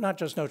 not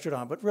just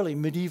Notre-Dame, but really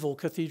medieval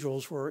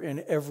cathedrals were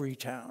in every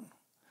town.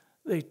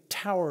 They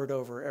towered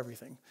over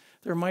everything.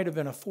 There might have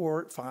been a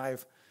 4,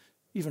 5,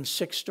 even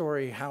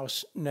 6-story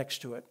house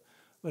next to it,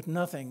 but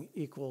nothing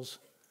equals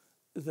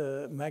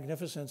the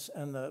magnificence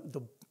and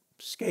the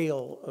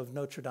scale of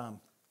Notre-Dame.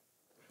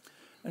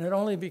 And it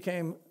only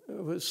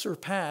was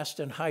surpassed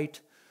in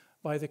height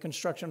by the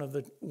construction of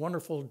the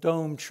wonderful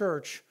dome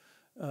church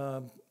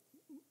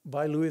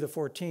by Louis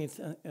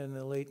XIV in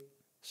the late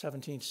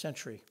 17th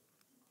century.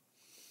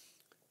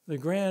 The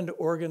grand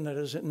organ that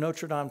is at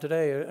Notre-Dame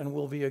today, and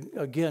will be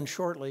again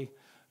shortly,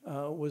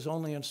 was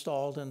only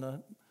installed in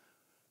the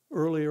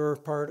earlier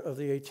part of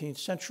the 18th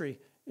century.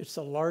 It's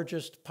the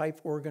largest pipe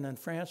organ in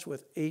France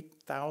with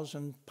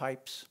 8,000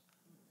 pipes.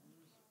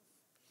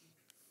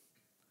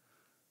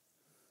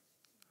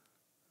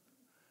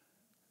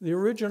 The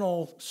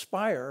original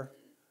spire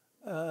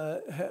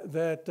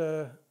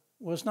that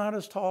was not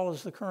as tall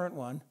as the current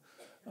one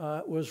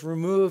was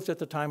removed at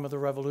the time of the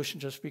Revolution,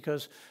 just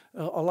because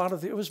a lot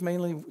of it was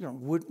mainly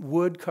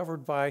wood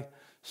covered by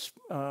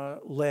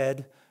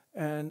lead,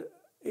 and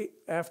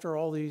after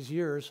all these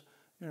years,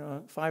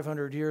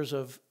 500 years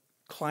of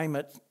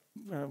climate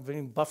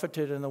being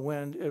buffeted in the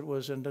wind, it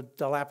was in a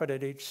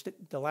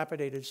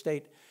dilapidated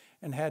state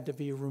and had to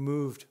be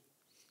removed.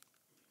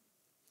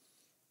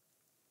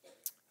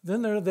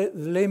 Then there are the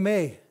Les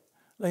Maisons.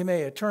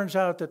 It turns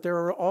out that there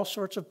are all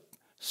sorts of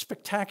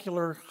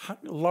spectacular,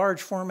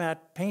 large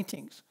format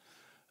paintings.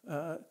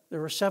 There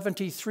were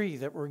 73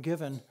 that were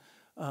given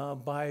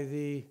by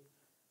the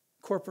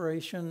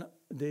Corporation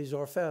des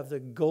Orfèvres, the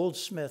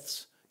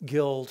Goldsmiths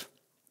Guild.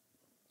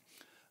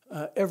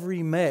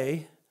 Every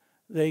May,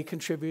 they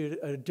contributed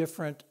a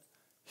different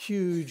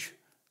huge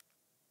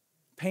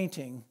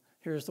painting.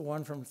 Here's the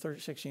one from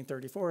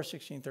 1634,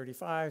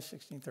 1635,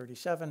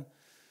 1637.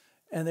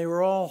 And they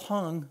were all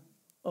hung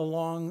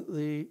along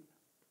the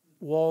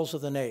walls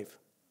of the nave.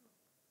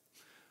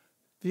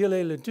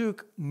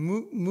 Viollet-le-Duc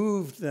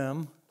moved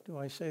them, do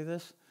I say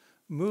this?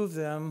 Moved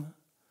them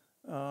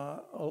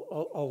a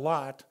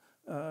lot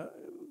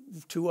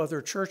to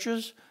other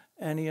churches,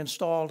 and he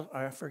installed,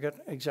 I forget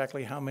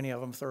exactly how many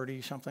of them,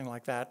 30, something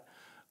like that,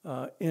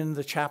 in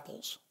the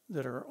chapels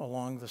that are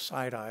along the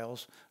side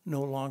aisles,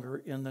 no longer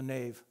in the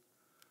nave.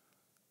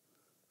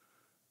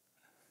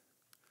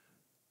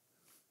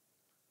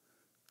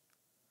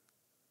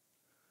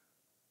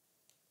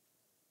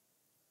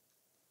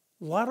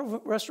 A lot of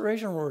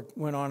restoration work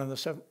went on in the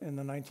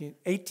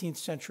 18th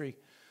century.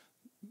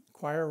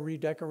 Choir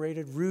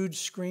redecorated, rood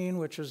screen,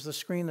 which is the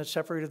screen that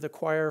separated the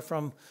choir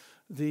from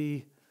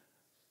the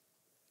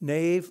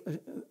nave,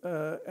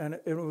 and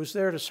it was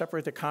there to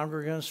separate the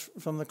congregants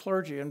from the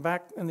clergy. And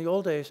back in the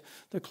old days,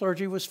 the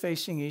clergy was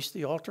facing east,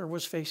 the altar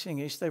was facing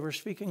east, they were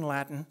speaking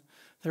Latin.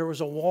 There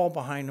was a wall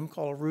behind them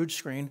called a rood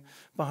screen.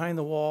 Behind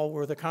the wall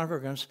were the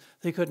congregants.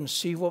 They couldn't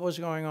see what was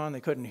going on,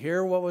 they couldn't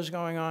hear what was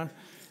going on.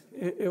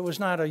 It was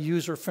not a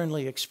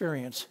user-friendly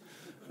experience.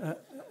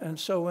 And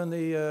so when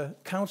the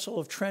Council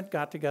of Trent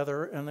got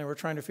together and they were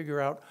trying to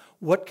figure out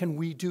what can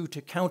we do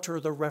to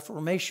counter the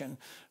Reformation,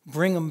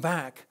 bring them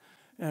back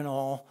and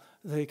all,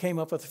 they came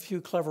up with a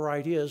few clever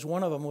ideas.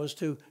 One of them was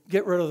to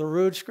get rid of the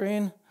rood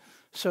screen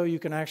so you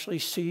can actually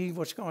see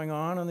what's going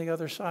on the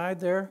other side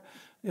there.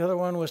 The other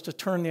one was to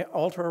turn the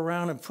altar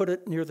around and put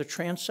it near the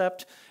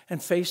transept and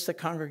face the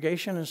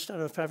congregation instead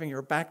of having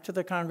your back to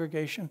the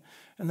congregation.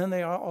 And then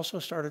they also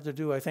started to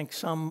do, I think,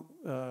 some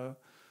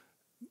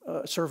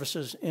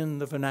services in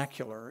the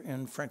vernacular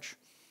in French.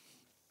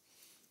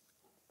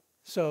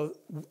 So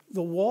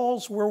the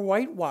walls were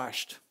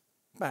whitewashed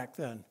back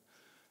then.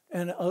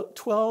 And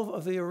 12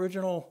 of the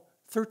original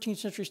 13th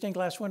century stained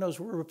glass windows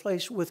were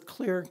replaced with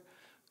clear,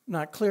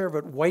 not clear,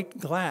 but white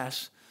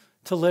glass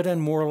to let in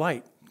more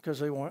light,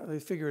 because they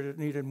figured it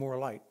needed more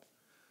light.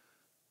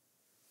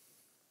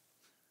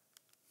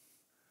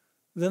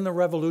 Then the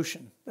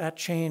Revolution, that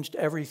changed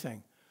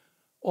everything.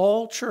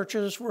 All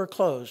churches were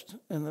closed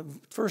in the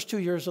first 2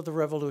 years of the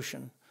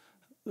Revolution.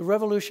 The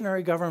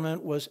revolutionary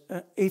government was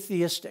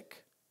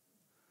atheistic.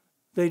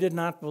 They did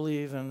not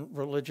believe in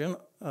religion,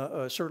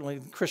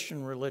 certainly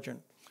Christian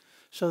religion.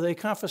 So they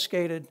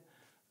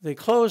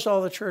closed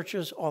all the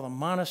churches, all the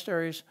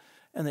monasteries,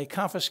 and they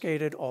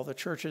confiscated all the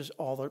churches,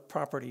 all the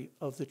property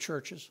of the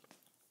churches.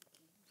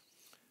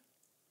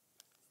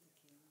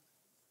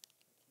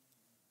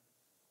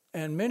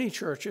 And many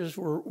churches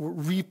were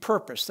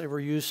repurposed. They were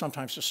used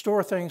sometimes to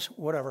store things,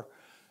 whatever.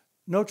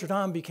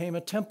 Notre-Dame became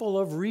a temple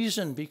of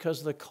reason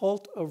because the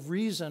cult of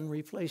reason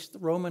replaced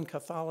Roman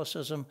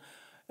Catholicism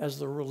as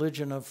the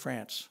religion of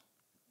France.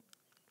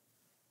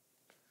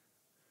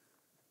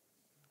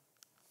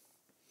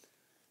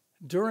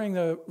 During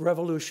the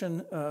revolution,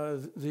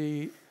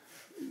 the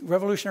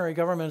revolutionary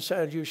government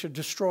said you should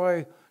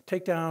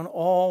take down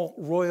all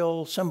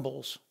royal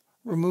symbols,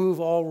 remove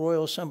all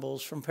royal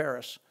symbols from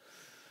Paris.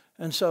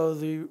 And so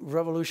the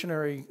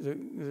revolutionary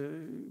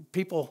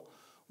people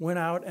went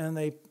out and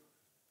they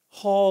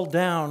hauled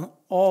down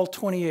all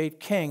 28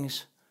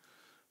 kings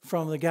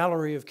from the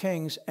Gallery of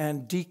Kings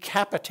and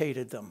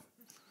decapitated them,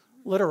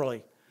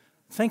 literally,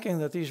 thinking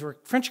that these were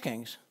French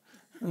kings.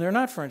 And they're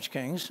not French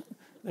kings.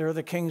 They're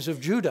the kings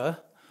of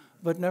Judah,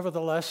 but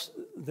nevertheless,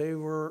 they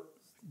were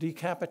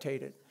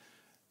decapitated.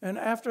 And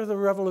after the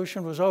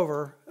revolution was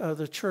over,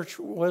 the church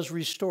was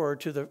restored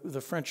to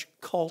the French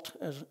cult,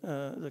 as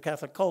the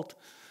Catholic cult,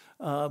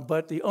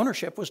 but the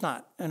ownership was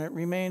not. And it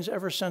remains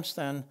ever since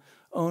then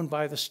owned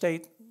by the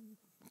state.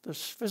 The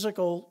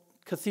physical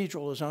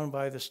cathedral is owned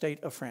by the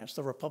state of France,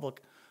 the Republic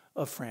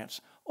of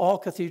France. All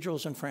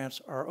cathedrals in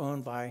France are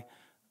owned by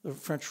the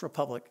French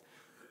Republic.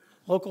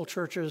 Local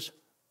churches,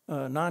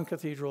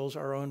 non-cathedrals,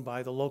 are owned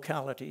by the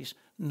localities,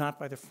 not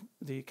by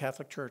the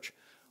Catholic Church,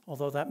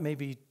 although that may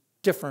be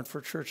different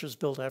for churches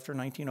built after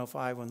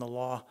 1905 when the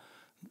law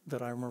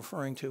that I'm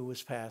referring to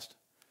was passed.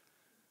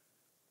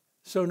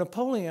 So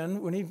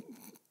Napoleon, when he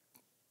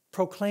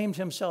proclaimed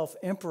himself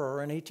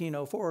emperor in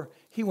 1804,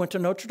 he went to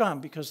Notre-Dame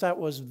because that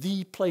was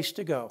the place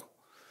to go.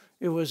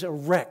 It was a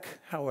wreck,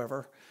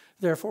 however.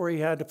 Therefore, he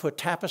had to put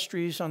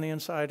tapestries on the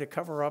inside to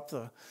cover up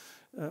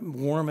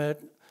warm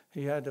it.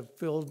 He had to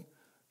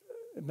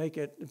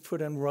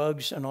put in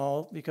rugs and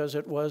all because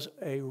it was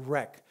a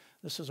wreck.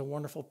 This is a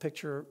wonderful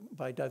picture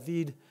by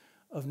David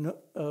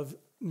of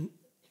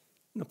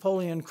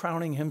Napoleon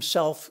crowning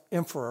himself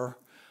emperor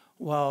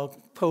while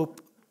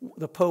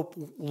the Pope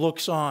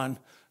looks on,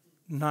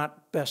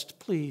 not best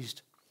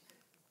pleased.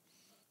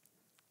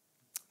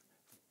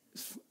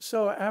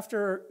 So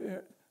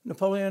after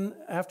Napoleon,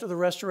 after the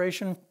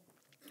Restoration,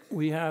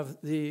 we have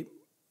the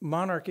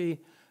monarchy,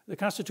 the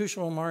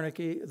constitutional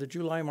monarchy, the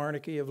July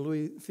monarchy of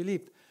Louis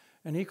Philippe,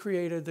 and he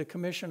created the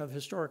Commission of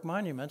Historic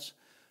Monuments,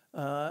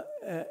 one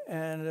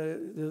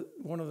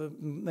of the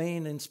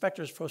main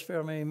inspectors,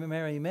 Prosper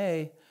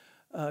Mérimée,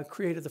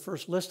 created the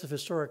first list of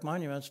historic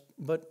monuments,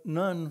 but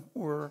none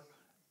were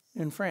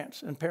in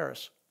France, in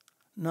Paris,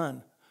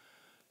 none.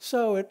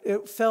 So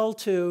it fell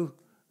to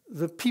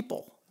the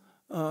people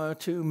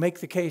to make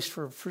the case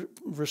for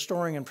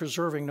restoring and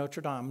preserving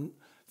Notre-Dame.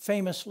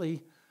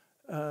 Famously,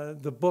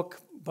 the book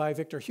by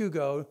Victor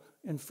Hugo,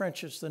 in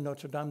French it's the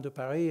Notre-Dame de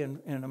Paris, and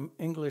in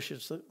English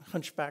it's the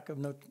Hunchback of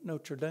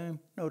Notre-Dame,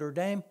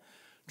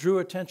 drew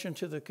attention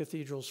to the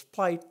cathedral's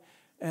plight,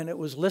 and it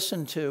was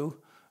listened to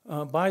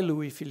by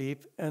Louis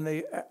Philippe, and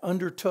they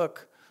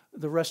undertook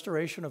the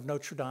restoration of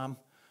Notre-Dame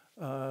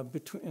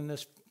in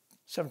this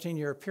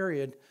 17-year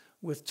period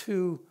with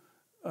two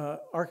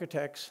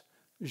architects,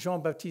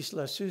 Jean-Baptiste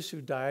Lassus, who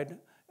died,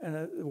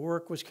 and the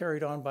work was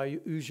carried on by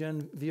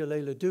Eugène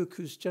Viollet-le-Duc,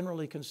 who's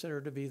generally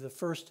considered to be the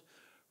first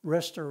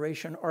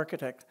restoration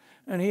architect.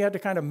 And he had to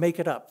kind of make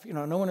it up. You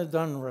know, no one had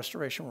done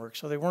restoration work,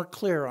 so they weren't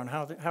clear on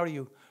how do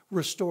you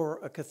restore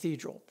a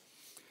cathedral.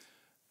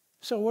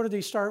 So what did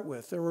he start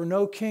with? There were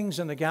no kings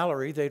in the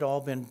gallery. They'd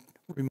all been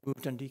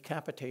removed and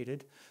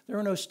decapitated. There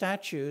were no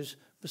statues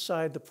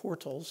beside the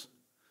portals.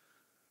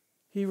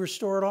 He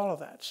restored all of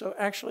that. So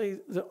actually,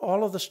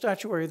 all of the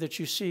statuary that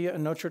you see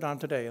in Notre-Dame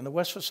today, and the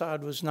west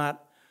facade was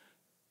not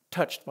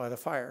touched by the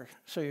fire.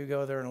 So you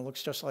go there and it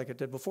looks just like it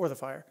did before the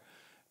fire.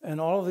 And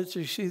all of it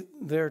you see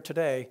there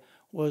today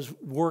was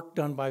work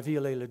done by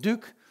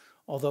Viollet-le-Duc,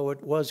 although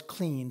it was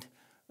cleaned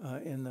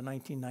in the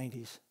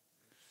 1990s.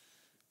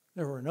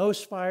 There were no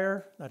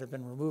spire that had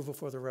been removed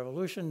before the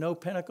revolution, no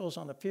pinnacles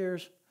on the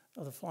piers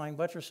of the flying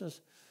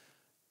buttresses.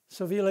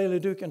 So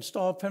Viollet-le-Duc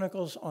installed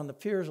pinnacles on the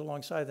piers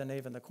alongside the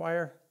nave and the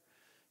choir.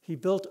 He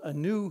built a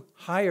new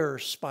higher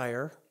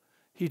spire.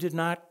 He did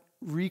not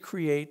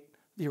recreate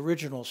the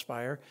original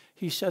spire.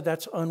 He said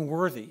that's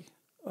unworthy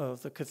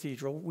of the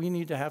cathedral. We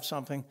need to have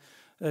something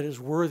that is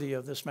worthy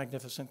of this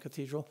magnificent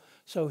cathedral.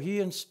 So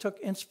he took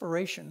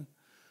inspiration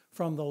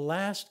from the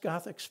last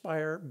Gothic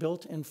spire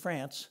built in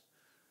France,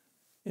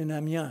 in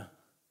Amiens.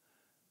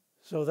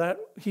 So that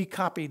he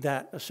copied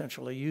that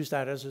essentially, used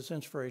that as his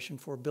inspiration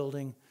for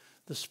building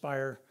the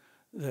spire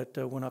that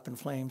went up in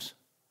flames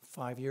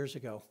 5 years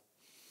ago.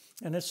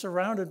 And it's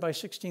surrounded by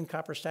 16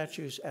 copper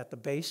statues at the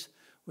base,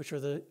 which are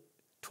the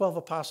 12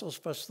 apostles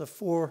plus the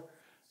 4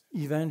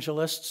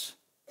 evangelists,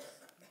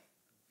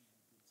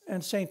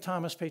 and St.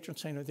 Thomas, patron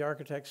saint of the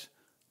architects,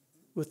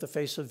 with the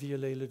face of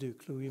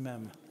Viollet-le-Duc,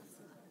 Louis-même.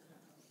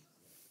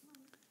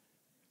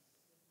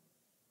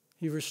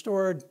 He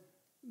restored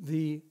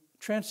the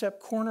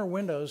transept corner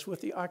windows with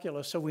the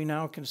oculus, so we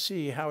now can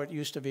see how it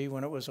used to be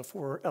when it was a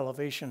 4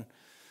 elevation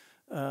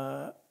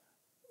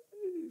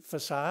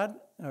facade,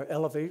 or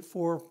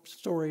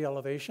 4-story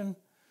elevation,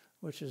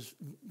 which is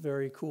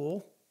very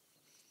cool.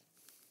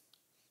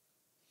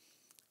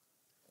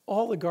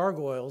 All the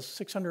gargoyles,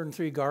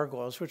 603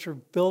 gargoyles, which are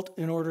built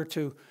in order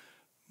to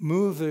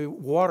move the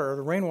water.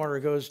 The rainwater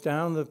goes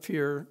down the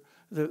pier,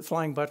 the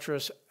flying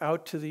buttress,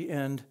 out to the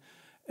end,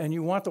 and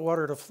you want the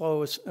water to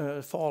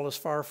fall as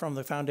far from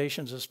the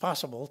foundations as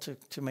possible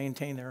to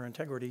maintain their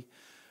integrity.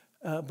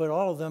 But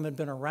all of them had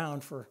been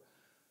around for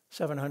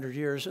 700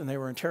 years, and they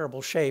were in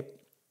terrible shape.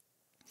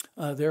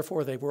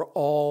 Therefore, they were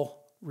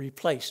all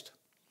replaced.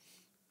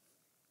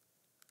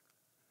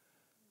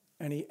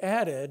 And he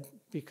added,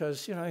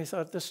 because he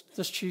thought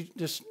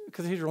this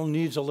cathedral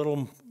needs a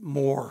little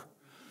more.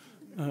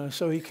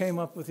 So he came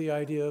up with the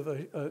idea of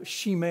a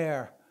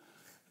chimere,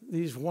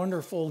 these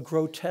wonderful,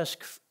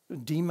 grotesque,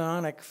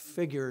 demonic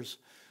figures.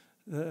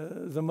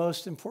 The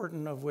most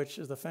important of which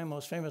is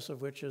most famous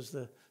of which is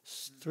the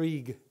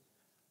Strig.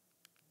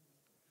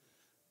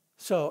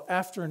 So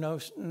after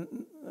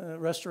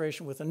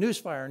restoration with a new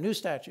spire, new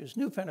statues,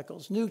 new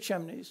pinnacles, new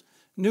chimneys,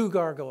 new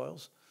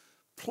gargoyles,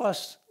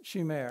 plus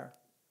chimere,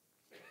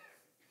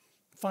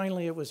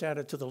 finally it was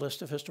added to the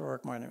list of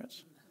historic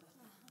monuments.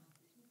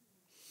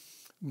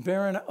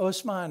 Baron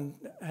Haussmann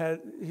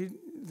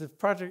the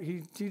project,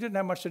 he didn't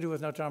have much to do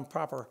with Notre-Dame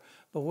proper,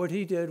 but what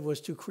he did was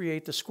to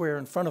create the square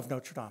in front of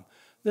Notre-Dame.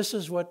 This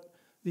is what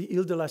the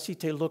Ile de la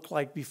Cité looked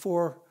like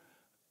before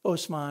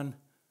Haussmann.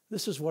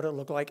 This is what it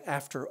looked like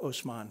after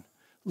Haussmann.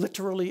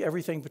 Literally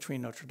everything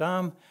between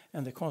Notre-Dame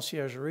and the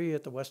Conciergerie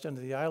at the west end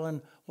of the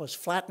island was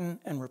flattened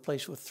and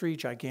replaced with 3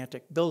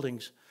 gigantic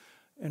buildings.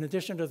 In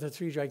addition to the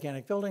 3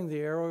 gigantic buildings, the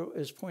arrow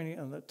is pointing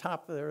on the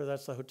top there,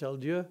 that's the Hôtel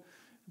Dieu.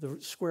 The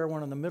square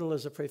one in the middle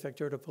is the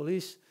Préfecture de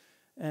Police,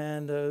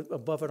 and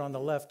above it on the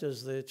left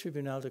is the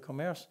Tribunal de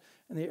Commerce.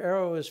 And the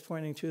arrow is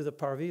pointing to the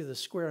Parvis, the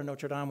square in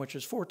Notre Dame, which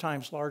is 4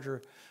 times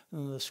larger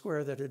than the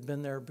square that had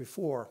been there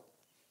before.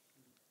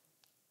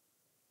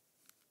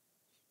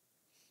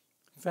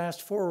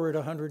 Fast forward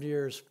 100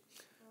 years.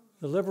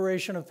 The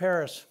liberation of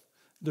Paris.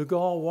 De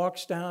Gaulle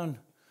walks down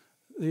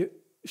the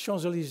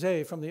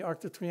Champs-Élysées from the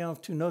Arc de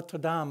Triomphe to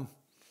Notre-Dame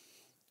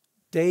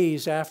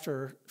days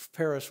after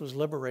Paris was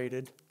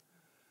liberated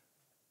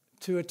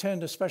to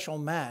attend a special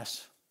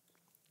mass.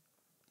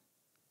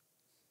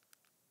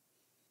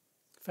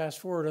 Fast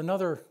forward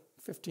another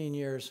 15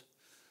 years.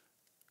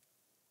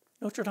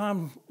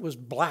 Notre-Dame was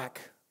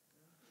black.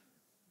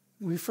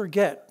 We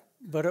forget,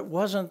 but it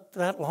wasn't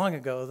that long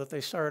ago that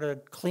they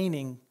started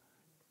cleaning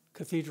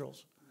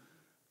cathedrals.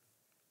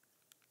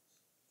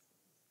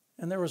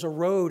 And there was a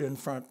road in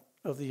front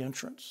of the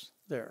entrance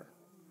there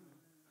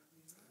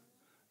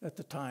at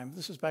the time.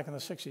 This is back in the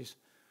 60s.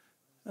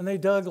 And they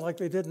dug, like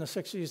they did in the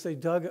 60s, they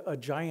dug a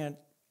giant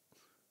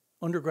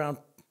underground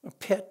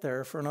pit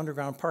there for an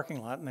underground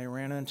parking lot, and they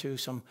ran into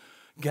some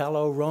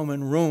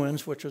Gallo-Roman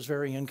ruins, which was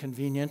very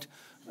inconvenient.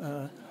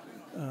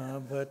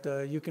 But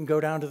you can go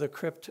down to the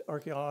crypt,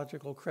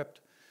 archaeological crypt.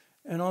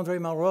 And André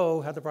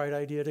Malraux had the bright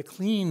idea to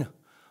clean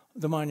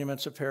the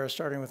monuments of Paris,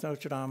 starting with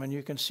Notre Dame, and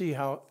you can see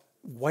how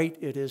white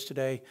it is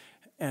today.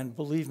 And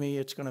believe me,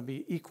 it's going to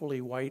be equally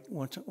white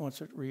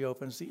once it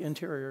reopens. The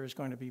interior is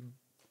going to be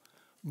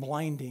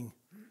blinding.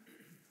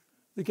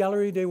 The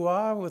Galerie des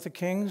Rois with the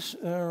kings,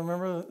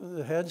 remember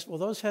the heads? Well,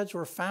 those heads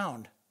were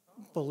found,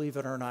 believe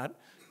it or not,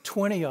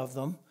 20 of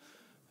them,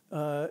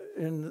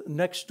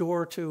 next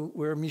door to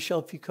where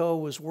Michel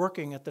Picaud was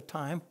working at the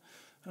time.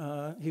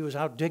 He was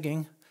out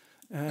digging,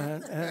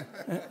 and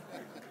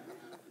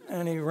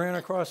he ran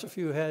across a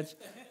few heads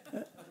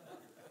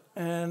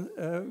and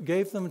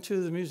gave them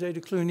to the Musée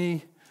de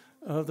Cluny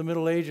of the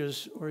Middle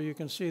Ages, where you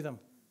can see them.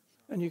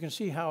 And you can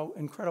see how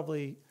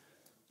incredibly,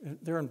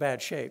 they're in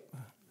bad shape.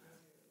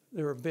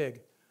 They were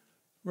big.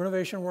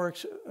 Renovation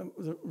works,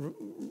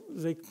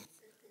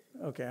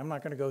 okay, I'm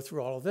not going to go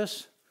through all of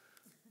this.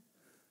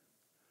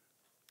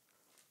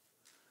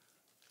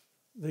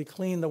 They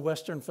cleaned the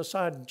western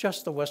facade,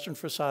 just the western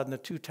facade and the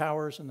 2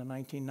 towers in the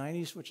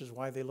 1990s, which is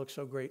why they look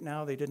so great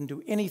now. They didn't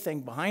do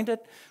anything behind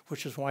it,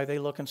 which is why they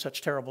look in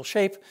such terrible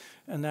shape.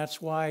 And that's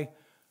why,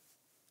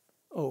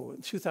 in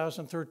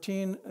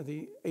 2013,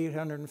 the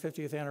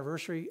 850th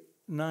anniversary,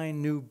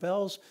 9 new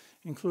bells,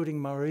 including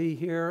Marie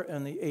here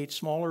and the 8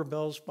 smaller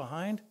bells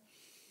behind.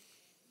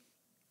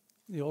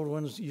 The old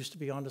ones used to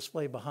be on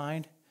display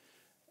behind.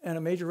 And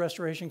a major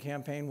restoration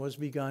campaign was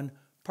begun,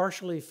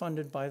 partially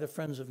funded by the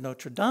Friends of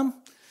Notre-Dame,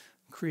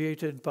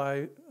 created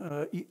by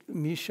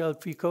Michel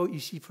Picaud,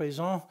 ici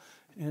présent,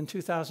 in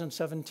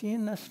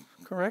 2017, that's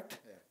correct?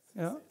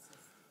 Yeah.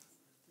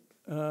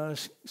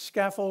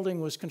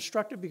 Scaffolding was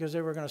constructed because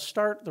they were going to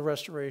start the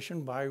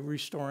restoration by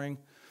restoring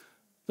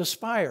the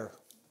spire.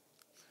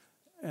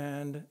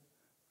 And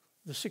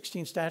the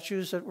 16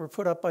 statues that were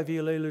put up by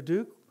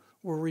Viollet-le-Duc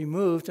were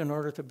removed in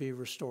order to be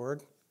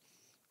restored.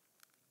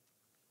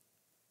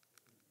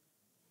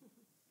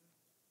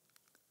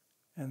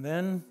 And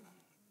then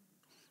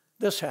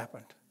this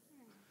happened.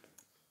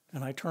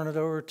 And I turn it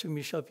over to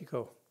Michel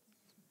Picaud.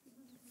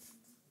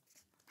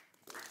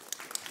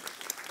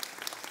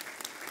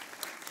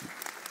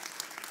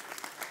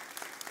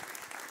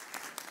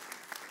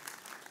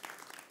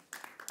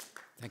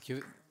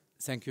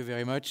 Thank you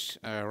very much,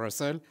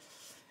 Russell.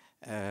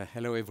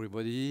 Hello,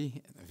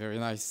 everybody. Very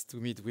nice to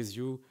meet with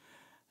you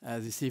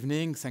this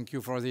evening. Thank you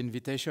for the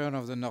invitation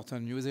of the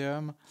Norton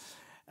Museum.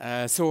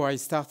 So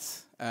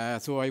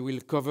I will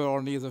cover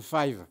only the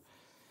 5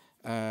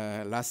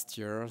 last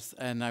years,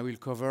 and I will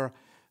cover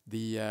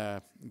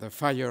the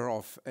fire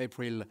of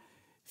April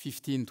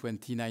 15,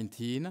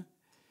 2019.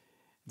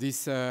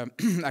 This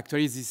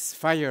actually, this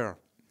fire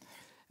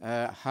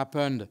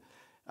happened,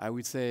 I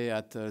would say,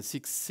 at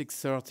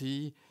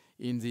 6:30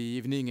 in the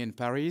evening in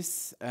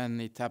Paris,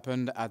 and it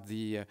happened at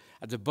the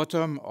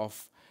bottom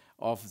of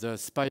the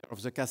spire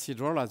of the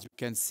cathedral. As you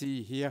can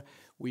see here,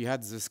 we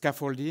had the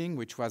scaffolding,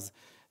 which was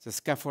the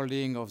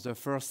scaffolding of the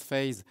first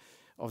phase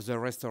of the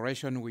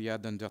restoration we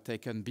had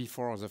undertaken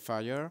before the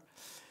fire.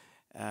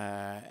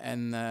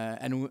 And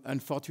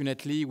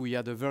unfortunately, we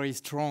had a very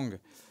strong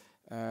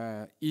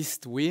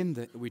east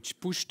wind, which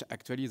pushed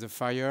actually the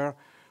fire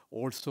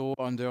also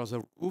under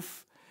the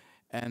roof.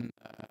 And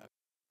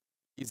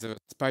the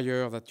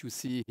spire that you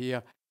see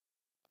here,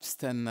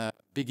 and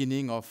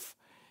beginning of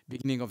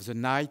the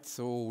night.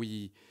 So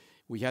we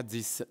had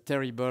this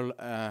terrible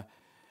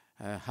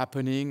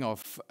happening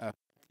of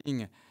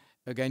fighting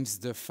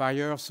against the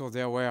fire. So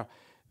there were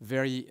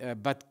very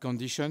bad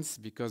conditions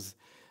because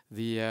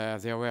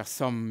there were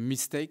some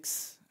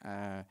mistakes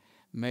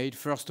made.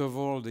 First of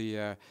all,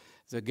 the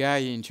guy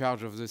in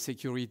charge of the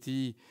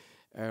security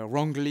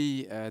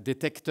wrongly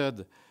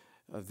detected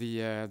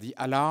the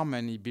alarm,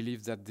 and he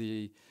believed that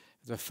the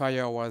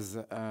fire was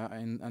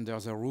under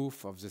the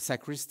roof of the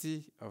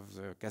sacristy of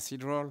the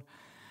cathedral.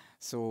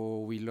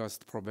 So we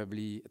lost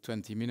probably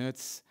 20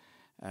 minutes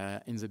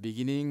in the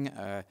beginning.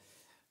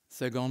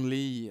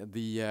 Secondly,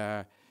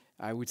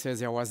 I would say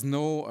there was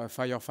no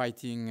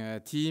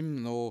firefighting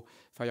team, no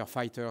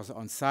firefighters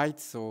on site,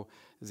 so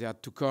they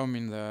had to come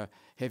in the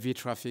heavy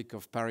traffic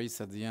of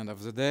Paris at the end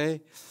of the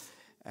day.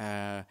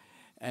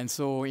 And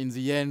so in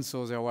the end,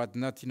 so there was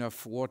not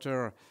enough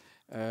water,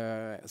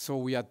 so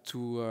we had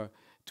to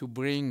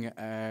bring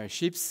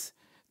ships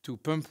to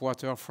pump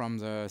water from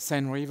the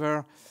Seine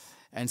River.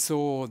 And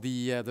so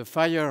the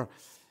fire,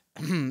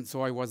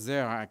 so I was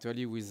there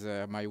actually with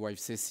my wife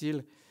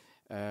Cécile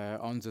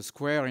on the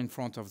square in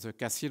front of the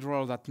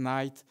cathedral that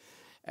night,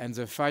 and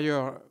the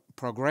fire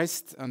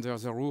progressed under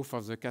the roof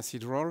of the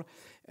cathedral,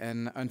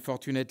 and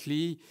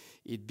unfortunately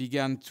it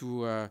began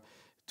to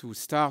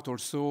start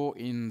also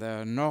in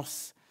the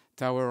north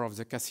tower of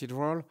the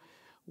cathedral,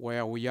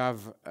 where we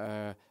have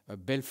a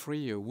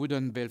belfry, a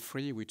wooden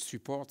belfry, which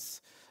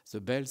supports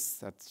the bells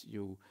that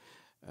you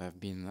have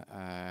been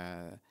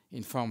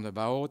informed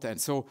about. And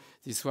so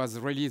this was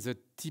really the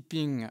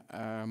tipping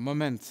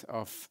moment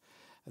of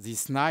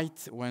this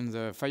night when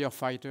the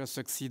firefighters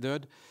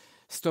succeeded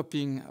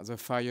stopping the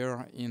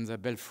fire in the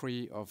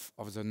belfry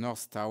of the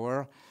north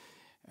tower,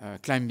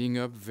 climbing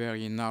up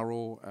very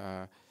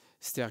narrow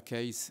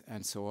staircase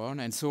and so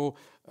on. And so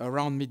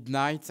around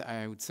midnight,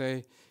 I would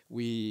say,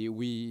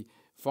 we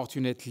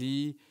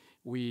fortunately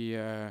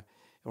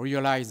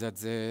realized that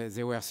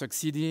they were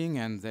succeeding,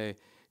 and they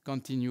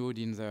continued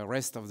in the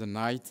rest of the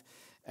night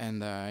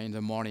and in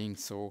the morning.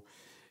 So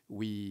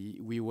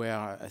we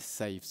were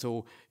safe.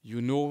 So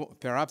you know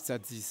perhaps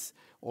that this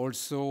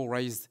also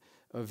raised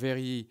a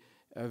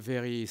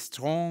very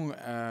strong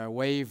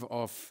wave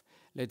of,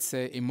 let's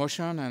say,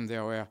 emotion, and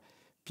there were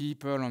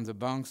people on the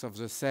banks of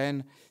the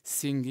Seine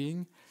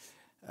singing,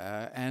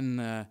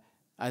 and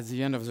at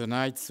the end of the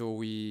night, so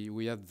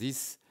we had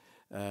this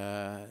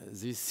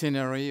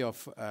scenery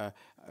of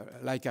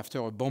like after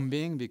a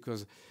bombing,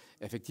 because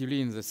effectively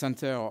in the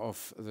center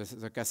of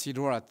the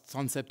cathedral at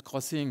Sunset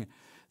Crossing,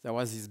 there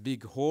was these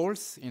big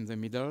holes in the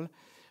middle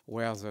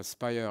where the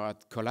spire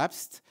had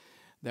collapsed.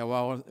 There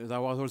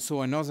was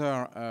also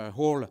another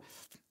hole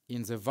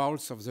in the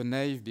vaults of the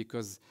nave,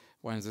 because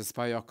when the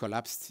spire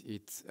collapsed,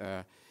 it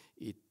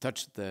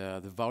touched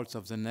the vaults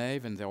of the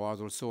nave, and there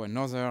was also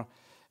another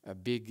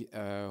big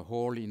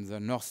hole in the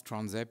north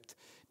transept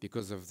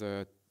because of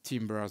the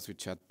timbers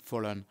which had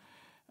fallen.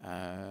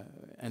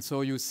 And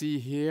so you see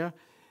here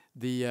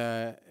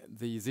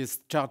these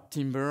charred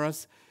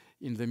timbers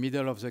in the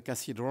middle of the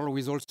cathedral,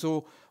 with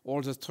also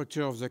all the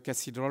structure of the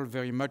cathedral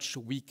very much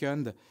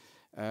weakened,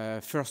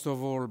 first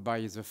of all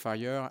by the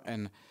fire,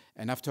 and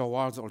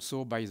afterwards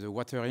also by the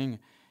watering,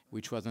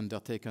 which was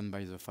undertaken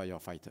by the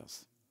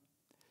firefighters.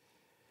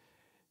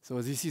 So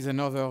this is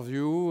another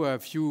view a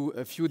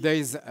few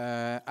days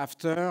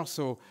after.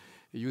 So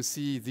you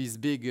see these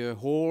big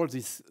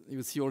holes.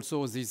 You see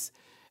also these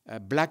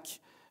black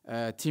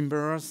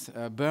timbers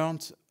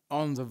burnt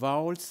on the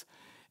vaults,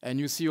 and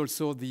you see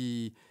also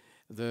the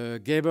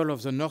gable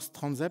of the north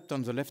transept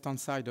on the left-hand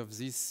side of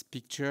this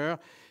picture,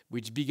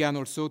 which began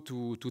also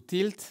to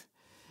tilt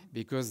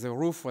because the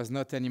roof was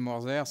not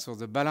anymore there. So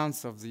the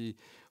balance of the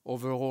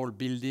overall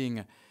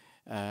building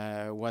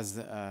was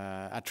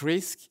at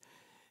risk.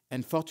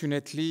 And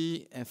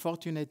fortunately,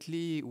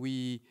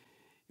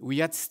 we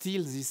had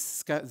still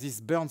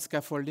this burnt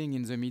scaffolding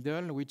in the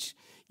middle, which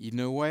in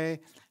a way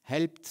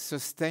helped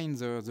sustain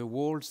the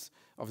walls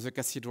of the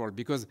cathedral.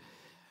 Because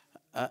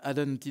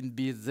hadn't it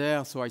been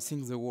there, so I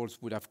think the walls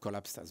would have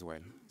collapsed as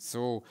well.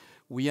 So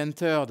we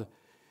entered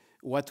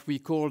what we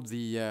call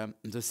the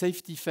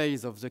safety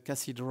phase of the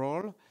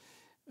cathedral,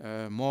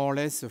 more or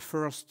less the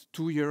first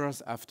 2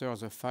 years after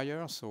the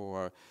fire,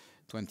 so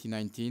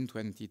 2019,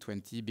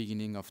 2020,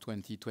 beginning of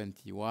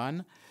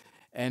 2021.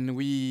 And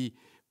we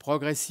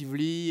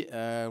progressively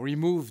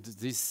removed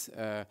this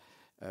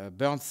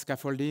burnt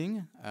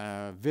scaffolding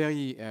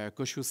very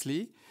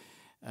cautiously,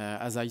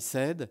 as I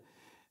said.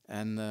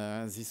 And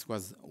this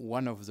was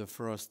one of the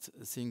first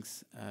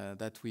things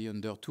that we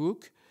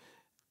undertook.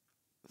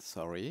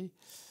 Sorry.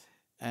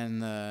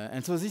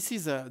 And so this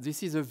is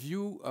a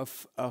view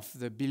of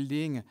the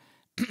building,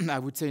 I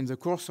would say, in the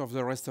course of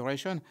the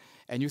restoration.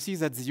 And you see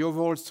that the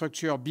overall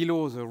structure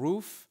below the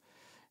roof,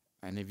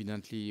 and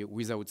evidently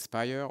without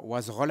spire,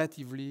 was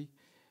relatively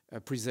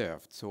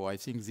preserved. So I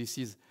think this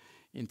is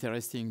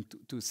interesting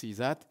to see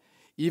that.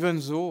 Even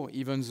though,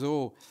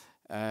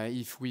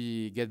 if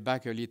we get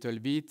back a little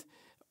bit,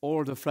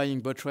 all the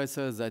flying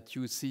buttresses that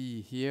you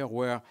see here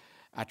were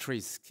at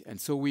risk. And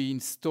so we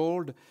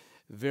installed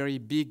very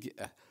big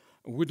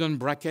wooden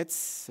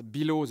brackets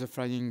below the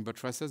flying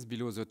buttresses,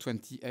 below the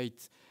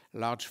 28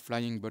 large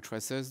flying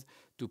buttresses,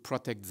 to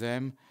protect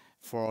them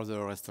for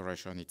the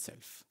restoration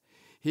itself.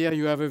 Here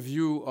you have a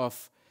view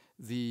of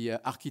the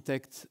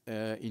architect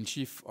in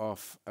chief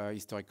of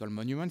historical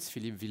monuments,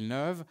 Philippe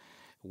Villeneuve,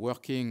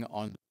 working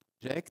on the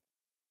project.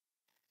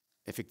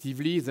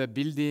 Effectively, the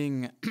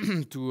building,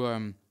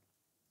 to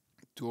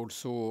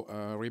also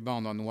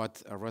rebound on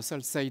what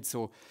Russell said,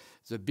 so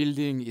the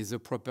building is a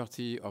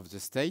property of the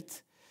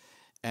state,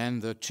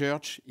 and the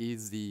church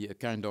is the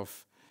kind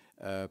of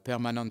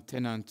permanent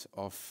tenant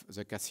of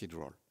the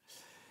cathedral.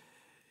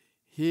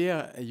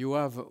 Here you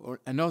have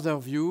another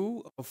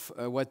view of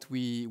what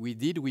we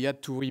did. We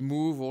had to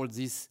remove all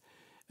these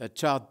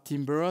charred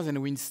timbers,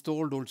 and we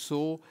installed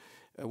also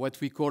what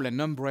we call an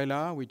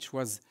umbrella, which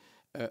was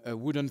a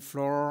wooden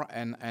floor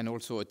and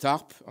also a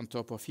tarp on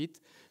top of it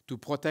to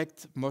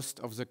protect most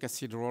of the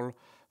cathedral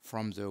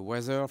from the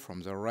weather,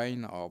 from the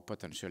rain, or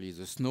potentially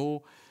the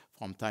snow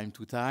from time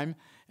to time.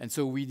 And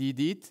so we did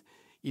it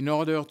in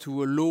order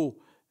to allow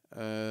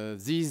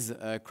these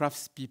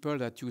craftspeople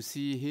that you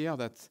see here,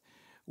 that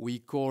we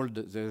called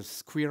the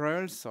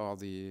squirrels,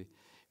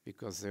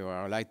 because they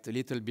were like a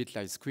little bit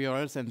like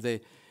squirrels, and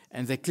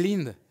they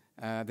cleaned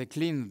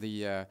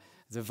the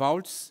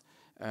vaults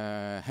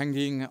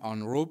hanging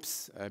on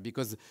ropes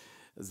because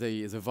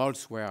the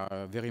vaults were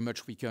very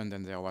much weakened,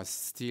 and there was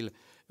still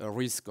a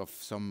risk of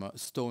some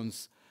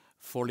stones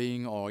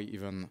falling or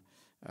even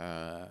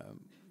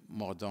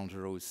more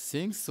dangerous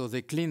things. So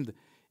they cleaned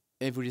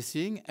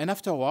everything, and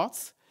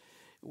afterwards,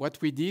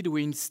 what we did,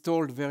 we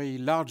installed very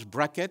large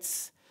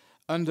brackets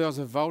under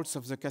the vaults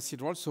of the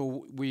cathedral.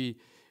 So we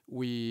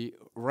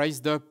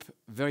raised up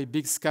very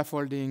big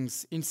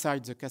scaffoldings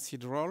inside the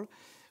cathedral.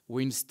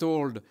 We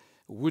installed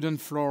wooden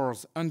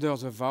floors under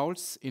the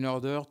vaults in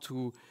order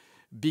to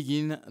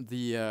begin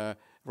the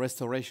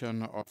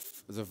restoration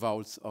of the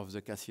vaults of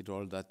the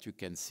cathedral that you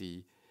can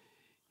see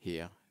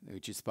here,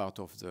 which is part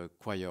of the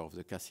choir of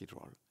the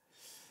cathedral.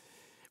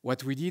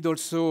 What we did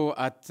also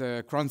at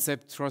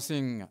Transept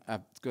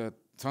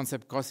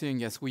Crossing,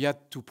 yes, we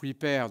had to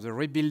prepare the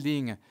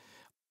rebuilding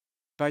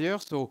spire.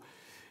 So,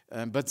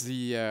 but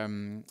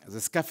the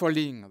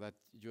scaffolding that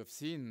you have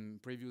seen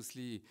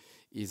previously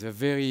is a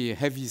very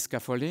heavy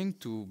scaffolding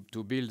to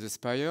build the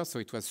spire. So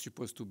it was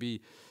supposed to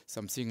be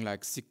something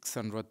like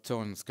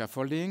 600-ton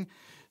scaffolding.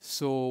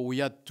 So we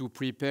had to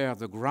prepare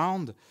the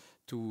ground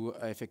to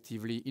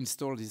effectively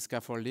install this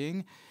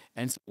scaffolding.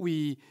 And so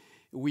we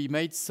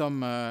made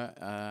some,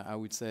 I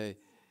would say,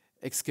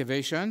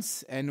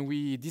 excavations, and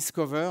we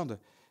discovered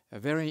a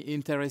very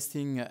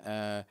interesting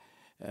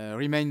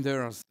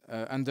remainders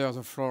under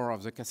the floor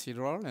of the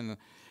cathedral. And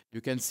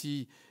you can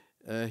see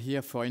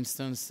here, for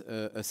instance,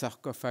 a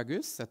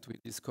sarcophagus that we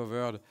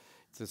discovered,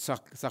 the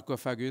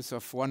sarcophagus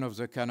of one of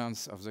the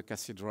canons of the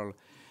cathedral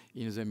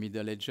in the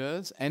Middle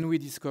Ages. And we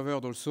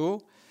discovered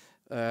also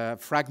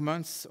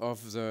fragments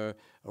of the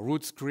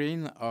rood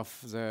screen of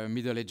the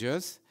Middle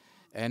Ages,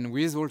 and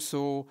with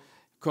also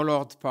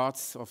colored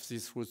parts of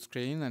this rood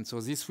screen. And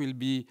so this will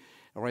be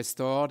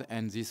restored,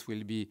 and this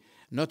will be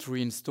not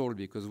reinstalled,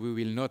 because we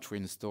will not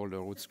reinstall the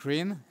rood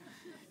screen,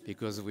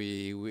 because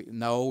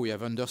now we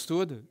have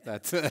understood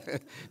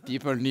that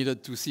people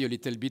needed to see a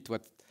little bit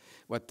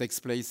what takes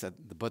place at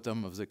the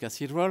bottom of the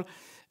cathedral.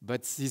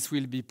 But this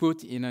will be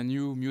put in a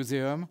new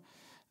museum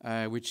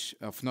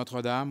of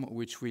Notre-Dame,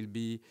 which will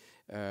be,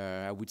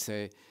 I would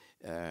say,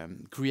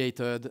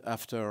 created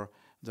after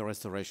the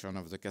restoration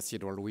of the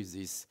cathedral with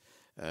these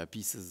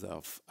pieces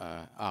of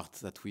art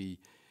that we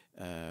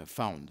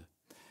found.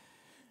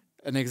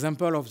 An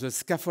example of the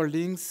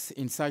scaffoldings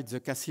inside the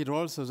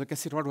cathedral. So the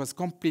cathedral was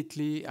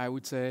completely, I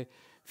would say,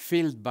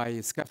 filled by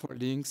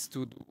scaffoldings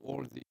to do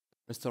all the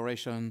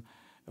restoration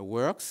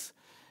works,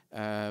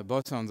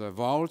 both on the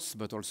vaults,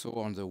 but also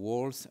on the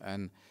walls.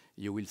 And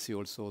you will see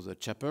also the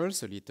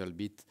chapels a little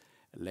bit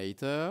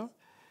later.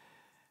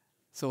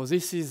 So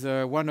this is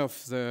one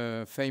of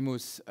the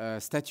famous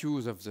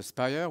statues of the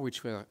spire,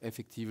 which were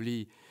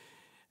effectively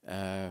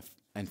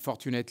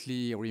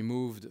unfortunately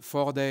removed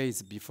 4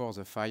 days before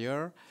the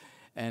fire.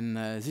 And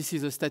this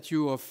is a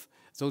statue of,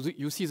 so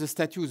you see the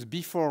statues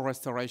before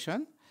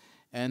restoration,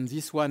 and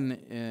this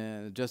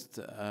one just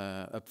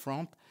up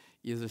front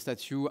is a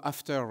statue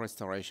after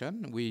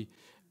restoration.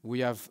 We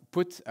have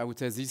put, I would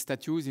say, these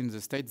statues in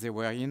the state they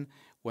were in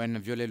when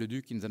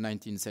Viollet-le-Duc in the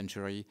 19th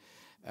century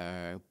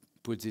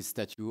put this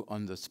statue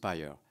on the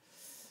spire.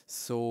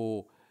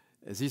 So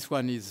this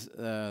one is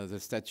the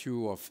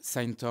statue of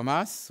Saint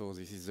Thomas. So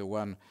this is the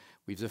one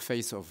with the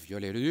face of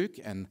Viollet-le-Duc,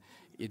 and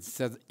it's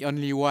the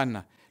only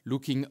one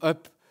looking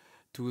up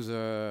to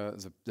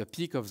the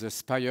peak of the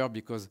spire,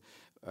 because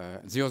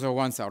the other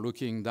ones are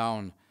looking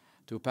down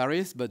to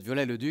Paris. But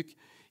Viollet-le-Duc,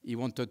 he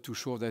wanted to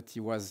show that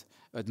he was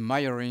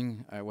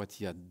admiring what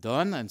he had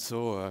done, and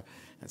so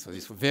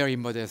this very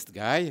modest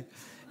guy,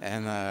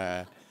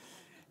 and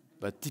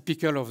but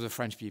typical of the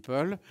French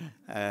people,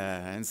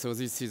 and so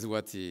this is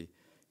what he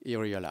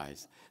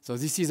realized. So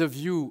this is a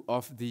view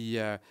of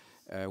the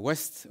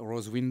west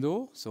rose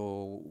window,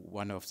 so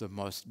one of the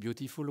most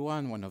beautiful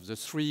one of the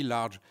 3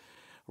 large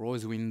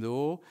rose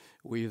window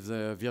with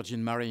the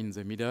Virgin Mary in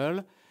the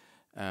middle,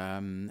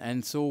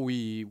 and so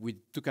we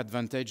took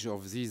advantage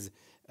of this,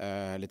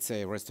 let's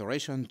say,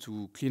 restoration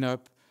to clean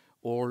up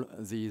all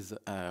these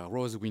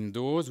rose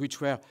windows,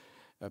 which were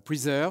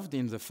preserved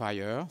in the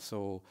fire,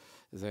 so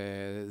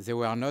they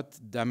were not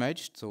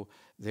damaged, so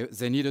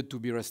they needed to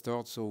be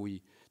restored, so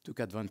we took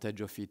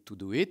advantage of it to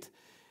do it.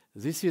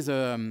 This is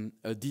a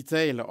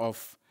detail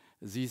of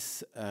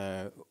this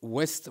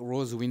west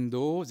rose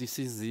window. This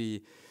is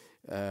the,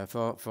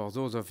 for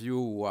those of you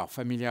who are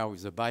familiar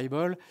with the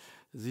Bible,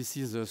 this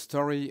is the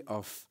story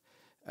of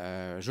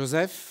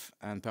Joseph,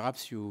 and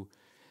perhaps you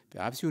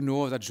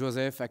know that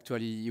Joseph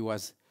actually he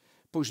was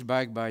pushed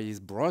back by his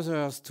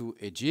brothers to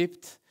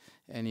Egypt,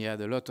 and he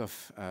had a lot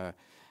of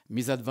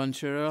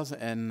misadventures,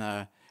 and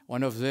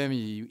one of them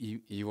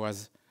he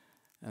was,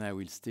 and I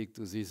will stick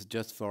to this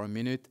just for a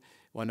minute,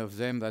 one of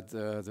them that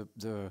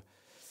the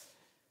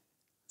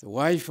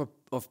wife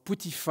of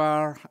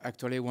Potiphar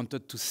actually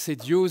wanted to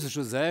seduce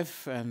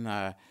Joseph, and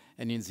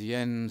in the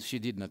end she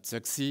did not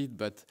succeed,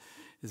 but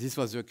this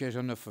was the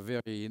occasion of a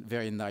very,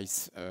 very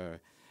nice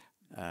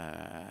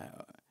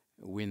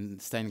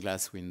stained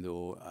glass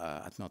window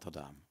at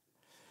Notre-Dame.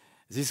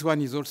 This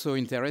one is also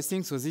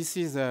interesting. So this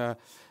is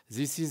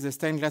the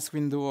stained glass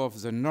window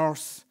of the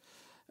north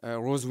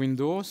rose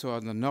window, so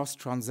on the north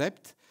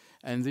transept,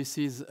 and this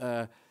is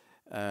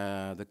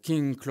the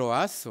King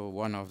Cloas, so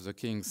one of the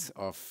kings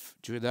of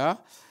Judah.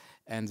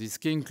 And this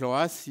King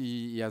Cloas,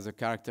 he has a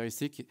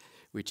characteristic,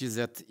 which is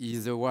that he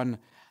is the one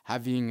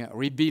having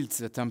rebuilt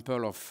the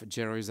Temple of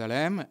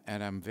Jerusalem,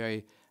 and I'm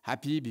very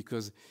happy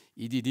because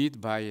he did it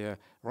by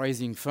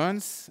raising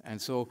funds,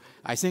 and so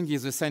I think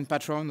he's the saint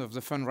patron of the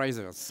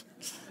fundraisers.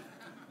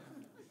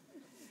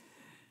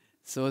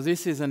 So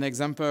this is an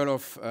example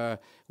of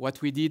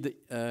what we did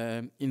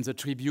in the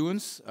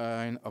tribunes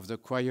of the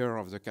choir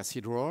of the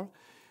cathedral,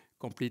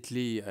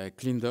 completely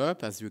cleaned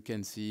up, as you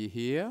can see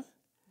here.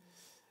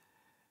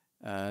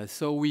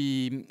 So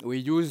we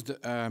used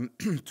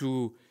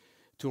to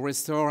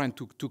restore and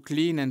to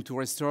clean and to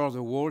restore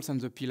the walls and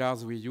the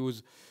pillars. We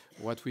use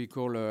what we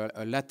call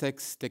a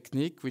latex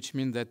technique, which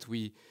means that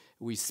we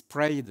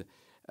sprayed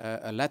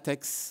a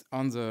latex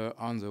on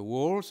the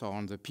walls or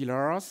on the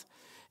pillars,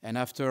 and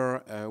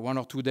after 1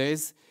 or 2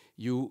 days,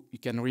 you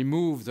can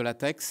remove the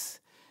latex,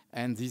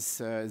 and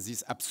this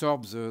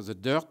absorbs the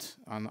dirt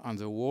on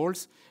the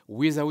walls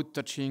without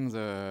touching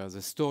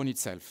the stone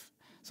itself.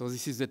 So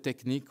this is the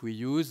technique we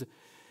use,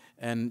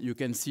 and you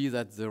can see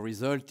that the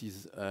result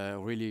is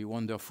really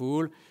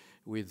wonderful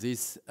with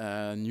this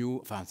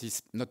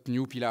this not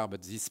new pillar,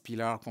 but this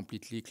pillar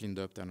completely cleaned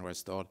up and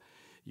restored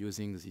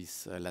using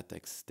this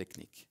latex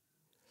technique.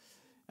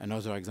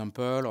 Another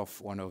example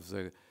of one of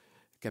the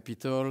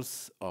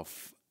capitals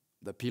of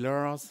the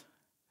pillars.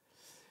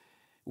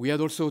 We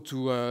had also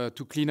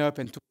to clean up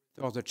and to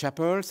restore the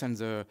chapels and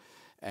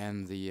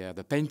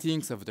the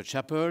paintings of the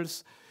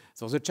chapels.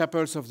 So the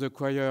chapels of the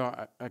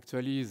choir,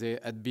 actually, they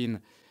had been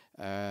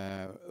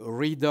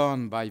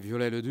redone by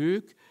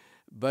Viollet-le-Duc,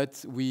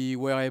 but we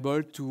were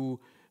able to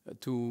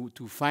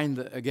find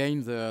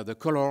again the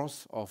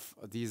colors of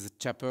these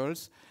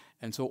chapels,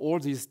 and so all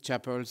these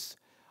chapels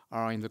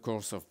are in the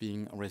course of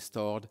being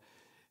restored.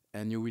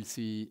 And you will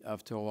see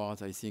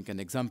afterwards, I think, an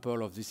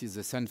example of this is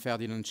the St.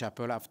 Ferdinand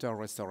Chapel after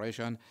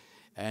restoration,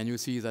 and you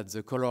see that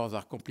the colors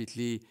are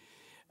completely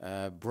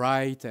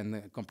bright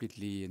and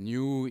completely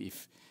new.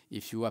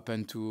 If you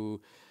happen to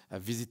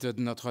have visited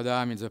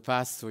Notre-Dame in the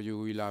past, so you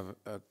will have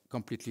a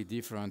completely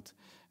different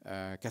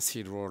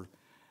cathedral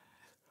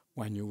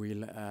when you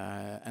will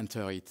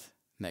enter it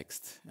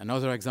next.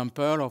 Another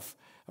example of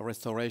a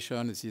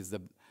restoration, this is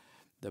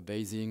the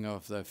basing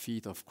of the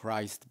feet of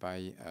Christ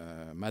by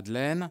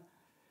Madeleine,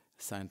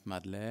 Saint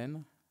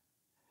Madeleine.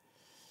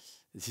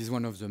 This is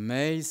one of the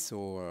mazes,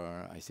 so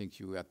I think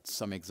you had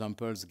some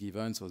examples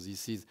given. So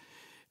this is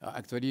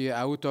Actually,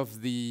 out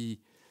of the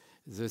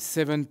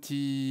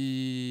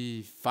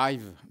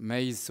 75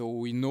 mazes, so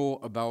we know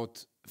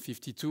about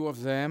 52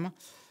 of them.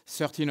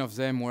 13 of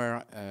them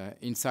were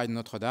inside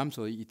Notre-Dame,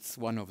 so it's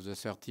one of the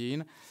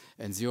 13.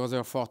 And the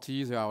other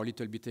 40, they are a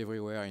little bit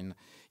everywhere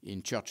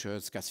in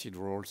churches,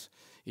 cathedrals,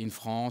 in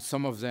France,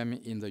 some of them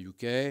in the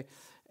UK.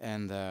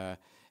 And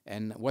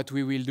what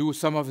we will do,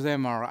 some of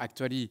them are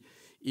actually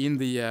in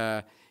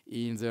the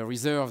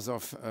reserves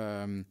of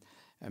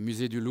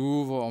Musée du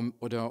Louvre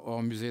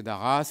or Musée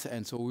d'Arras,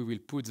 and so we will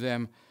put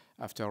them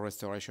after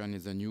restoration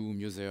in the new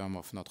Museum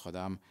of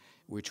Notre-Dame,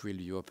 which will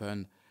be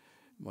opened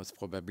most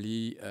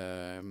probably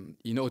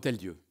in Hôtel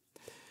Dieu.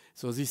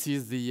 So this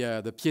is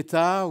the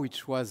Pietà,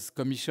 which was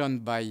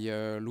commissioned by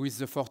Louis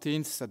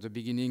XIV at the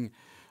beginning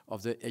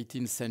of the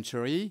 18th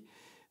century.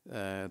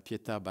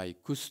 Pietà by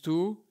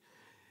Cousteau,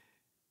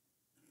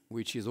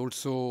 which is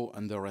also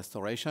under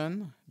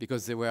restoration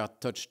because they were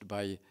touched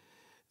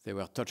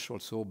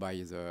also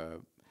by the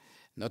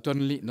not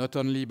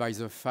only by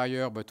the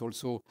fire but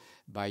also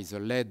by the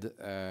lead,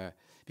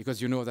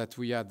 because you know that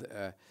we had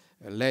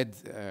lead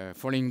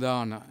falling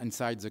down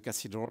inside the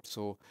cathedral,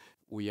 so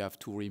we have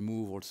to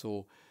remove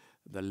also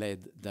the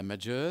lead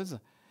damages.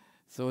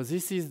 So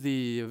this is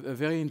a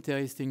very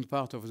interesting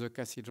part of the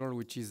cathedral,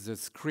 which is the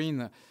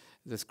screen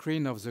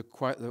of the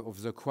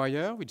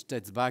choir, which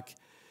dates back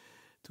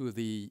to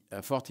the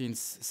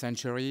 14th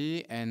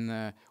century,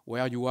 and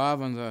where you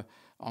have on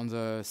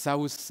the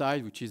south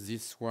side, which is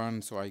this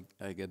one, so I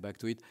get back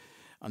to it.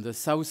 On the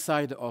south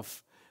side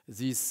of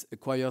this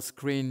choir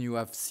screen, you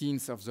have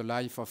scenes of the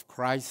life of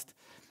Christ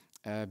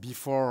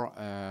before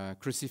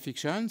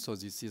crucifixion. So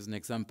this is an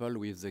example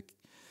with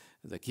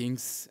the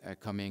kings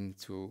coming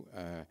to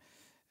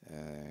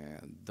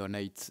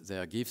donate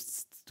their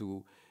gifts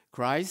to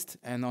Christ.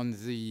 And on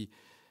the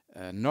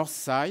north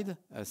side,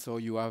 so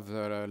you have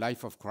the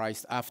life of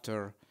Christ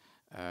after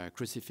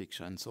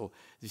crucifixion. So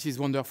this is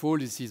wonderful.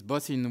 This is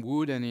both in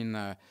wood and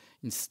in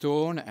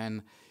stone,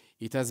 and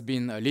it has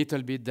been a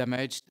little bit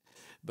damaged,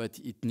 but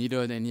it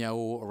needed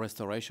anyhow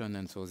restoration,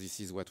 and so this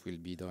is what will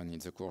be done in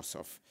the course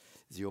of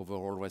the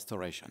overall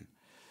restoration.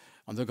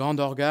 On the grand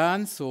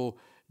organ, so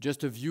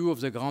just a view of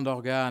the grand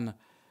organ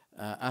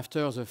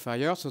after the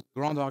fire. So the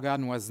grand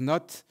organ was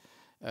not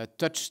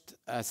touched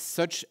as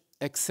such,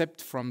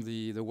 except from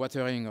the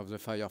watering of the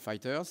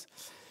firefighters.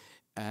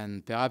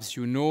 And perhaps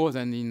you know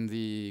that in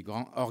the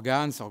grand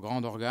organs,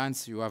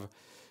 you have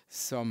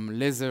some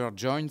leather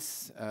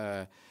joints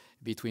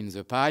between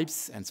the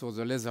pipes, and so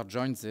the leather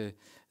joints,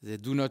 they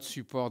do not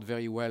support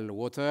very well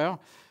water,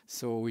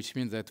 so which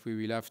means that we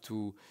will have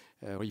to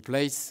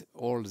replace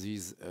all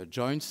these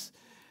joints.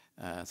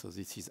 So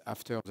this is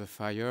after the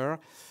fire.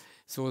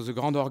 So the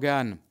grand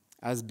organ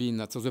has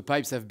been, so the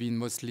pipes have been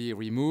mostly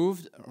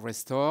removed,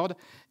 restored,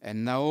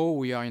 and now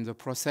we are in the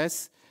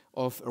process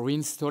of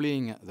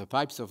reinstalling the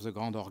pipes of the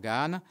grand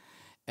organ,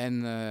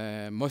 and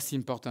most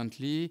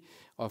importantly,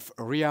 of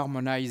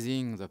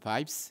reharmonizing the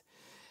pipes,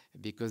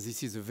 because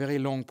this is a very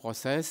long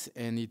process,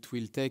 and it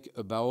will take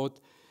about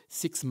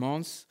 6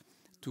 months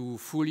to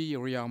fully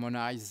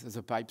reharmonize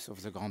the pipes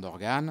of the grand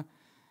organ,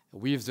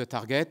 with the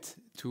target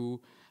to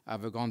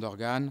have a grand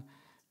organ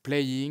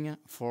playing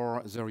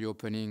for the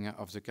reopening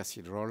of the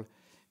cathedral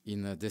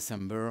in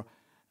December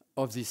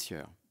of this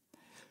year.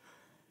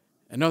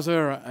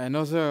 Another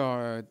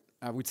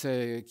I would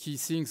say key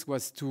things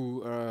was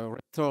to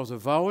restore the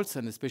vaults,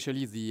 and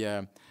especially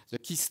the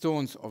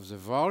keystones of the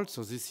vault.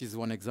 So this is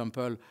one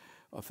example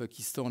of a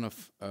keystone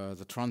of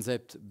the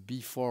transept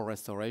before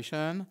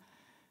restoration,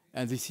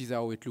 and this is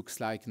how it looks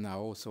like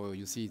now. So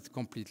you see it's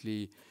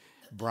completely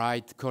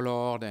bright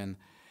colored, and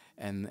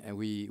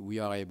we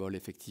are able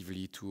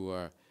effectively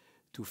to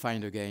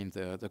find again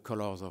the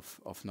colors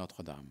of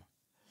Notre-Dame.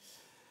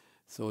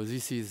 So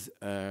this is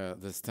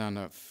the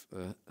standard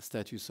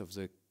status of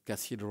the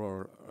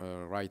cathedral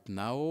right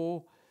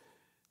now.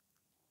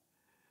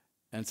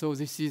 And so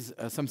this is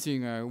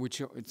something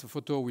it's a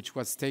photo which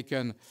was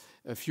taken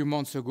a few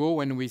months ago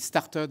when we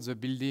started the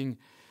building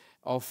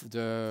of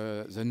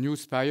the new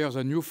spire,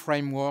 the new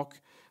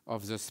framework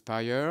of the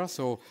spire.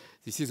 So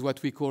this is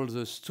what we call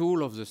the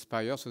stool of the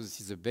spire. So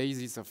this is the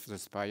basis of the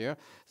spire,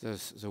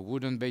 the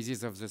wooden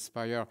basis of the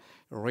spire,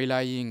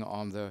 relying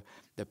on the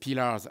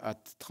pillars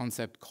at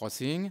transept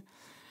crossing.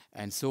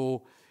 And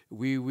so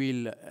we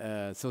will,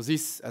 so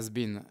this has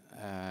been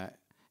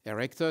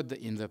erected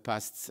in the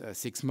past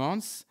 6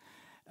 months.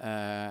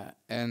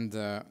 And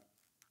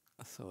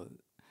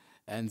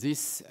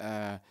this,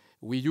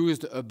 we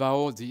used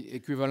about the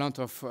equivalent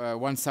of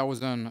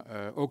 1,000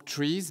 oak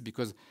trees,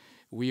 because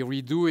we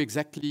redo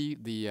exactly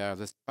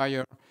the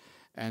spire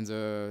and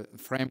the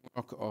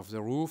framework of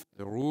the roof.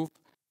 The roof,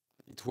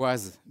 it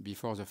was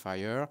before the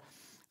fire.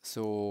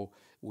 So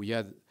we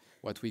had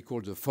what we call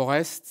the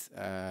forest,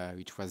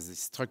 which was the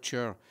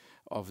structure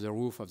of the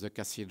roof of the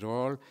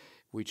cathedral,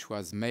 which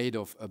was made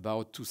of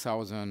about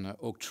 2,000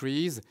 oak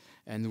trees.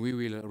 And we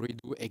will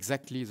redo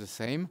exactly the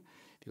same,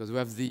 because we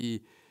have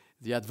the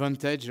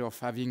advantage of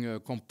having a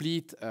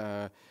complete,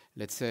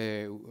 let's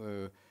say,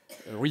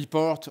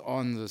 report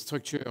on the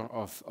structure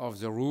of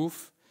the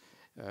roof,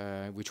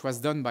 which was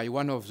done by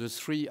one of the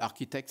 3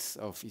 architects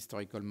of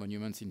historical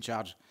monuments in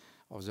charge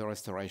of the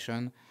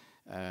restoration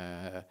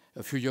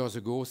a few years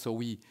ago. So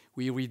we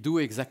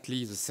redo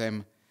exactly the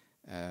same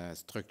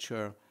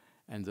structure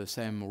and the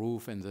same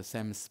roof and the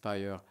same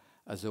spire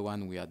as the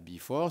one we had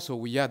before. So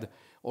we had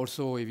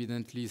also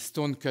evidently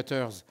stone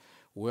cutters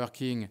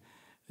working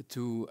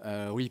to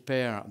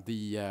repair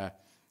the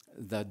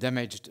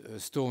damaged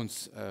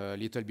stones a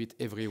little bit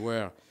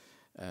everywhere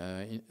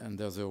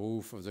under the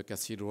roof of the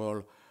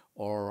cathedral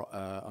or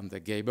on the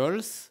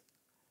gables.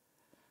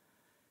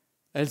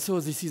 And so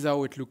this is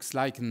how it looks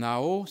like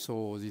now.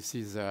 So this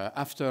is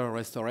after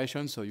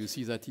restoration. So you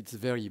see that it's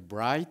very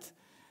bright.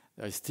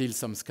 There is still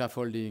some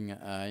scaffolding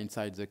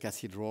inside the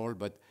cathedral,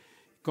 but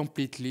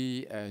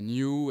completely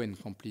new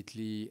and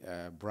completely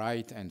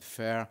bright and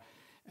fair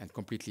and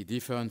completely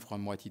different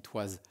from what it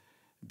was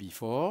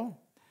before.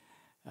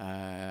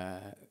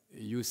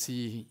 You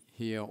see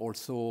here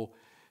also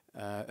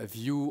a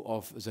view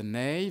of the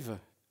nave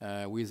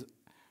with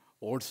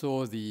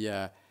also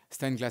the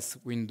stained glass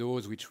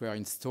windows which were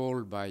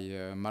installed by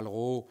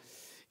Malraux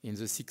in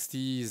the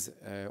 60s,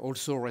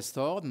 also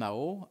restored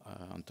now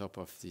on top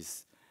of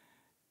this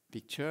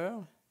picture.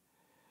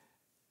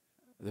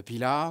 The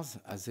pillars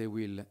as they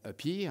will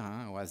appear,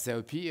 or as they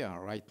appear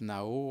right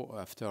now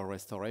after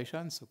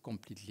restoration, so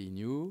completely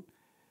new.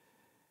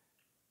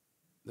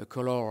 The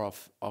color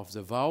of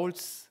the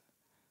vaults,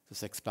 the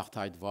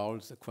sexpartite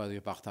vaults, the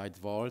quadripartite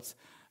vaults,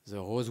 the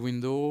rose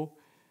window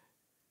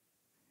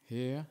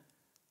here.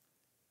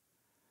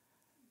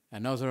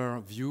 Another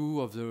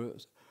view of the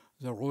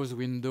rose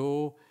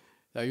window.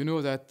 You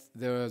know that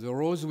the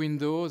rose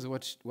windows,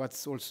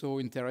 what's also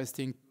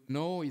interesting to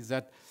know is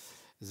that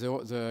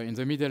in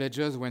the Middle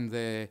Ages, when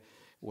they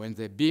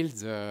built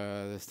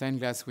the stained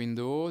glass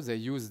windows, they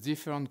used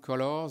different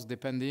colors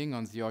depending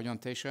on the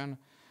orientation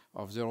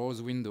of the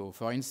rose window.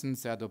 For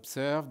instance, they had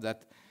observed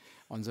that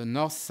on the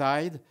north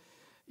side,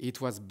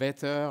 it was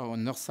better,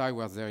 on north side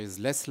where there is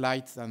less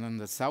light than on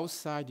the south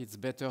side, it's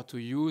better to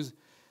use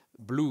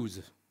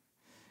blues.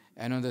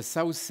 And on the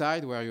south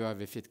side, where you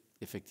have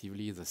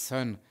effectively the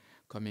sun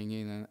coming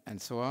in and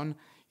so on,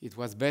 it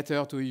was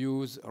better to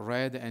use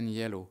red and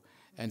yellow.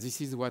 And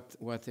this is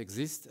what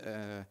exists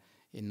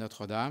in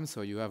Notre-Dame.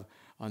 So you have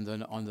on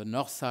the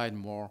north side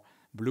more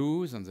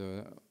blues on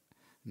the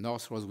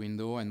north rose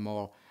window and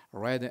more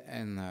red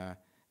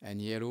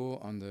and yellow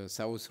on the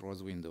south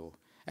rose window.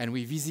 And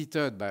we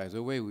visited, by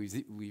the way,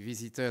 we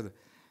visited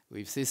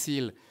with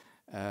Cécile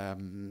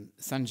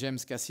St.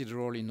 James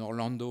Cathedral in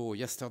Orlando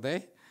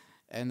yesterday.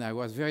 And I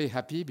was very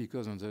happy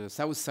because on the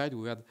south side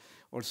we had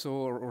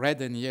also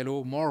red and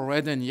yellow, more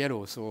red and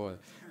yellow. So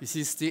this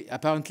is still,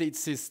 apparently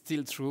it is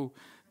still true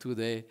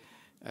today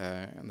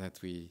that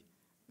we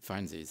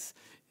find this.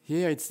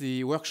 Here it's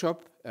the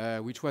workshop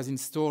which was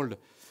installed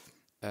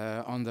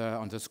on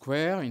the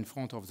square in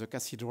front of the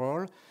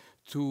cathedral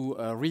to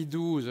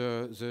redo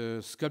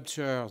the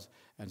sculptures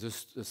and the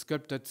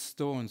sculpted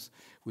stones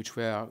which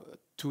were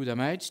too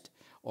damaged,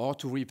 or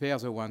to repair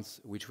the ones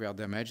which were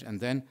damaged, and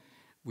then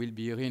will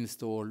be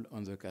reinstalled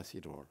on the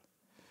cathedral.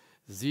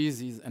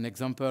 This is an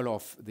example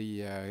of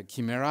the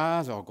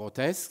chimeras or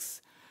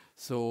grotesques,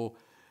 so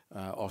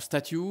or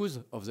statues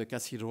of the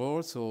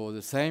cathedral. So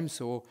the same.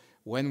 So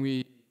when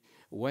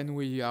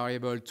we are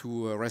able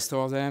to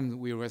restore them,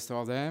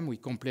 we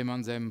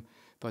complement them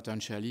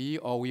potentially,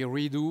 or we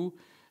redo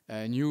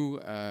new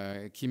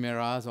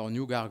chimeras or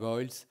new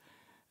gargoyles,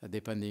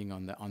 depending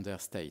on their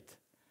state.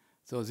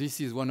 So this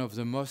is one of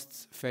the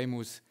most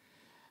famous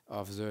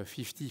of the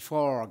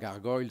 54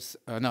 gargoyles,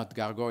 not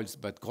gargoyles,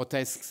 but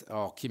grotesques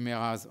or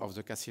chimeras of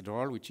the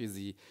cathedral, which is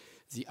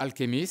the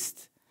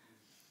alchemist.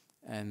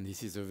 And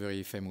this is a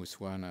very famous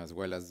one, as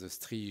well as the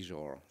strige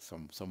or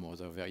some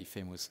other very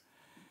famous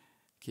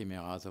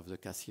chimeras of the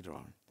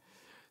cathedral.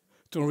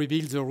 To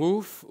rebuild the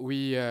roof,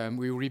 we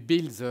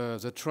rebuilt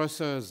the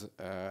trusses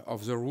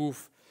of the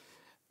roof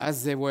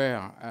as they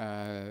were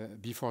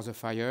before the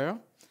fire.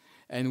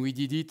 And we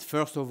did it,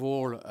 first of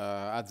all,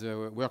 at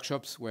the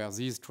workshops where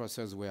these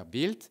trusses were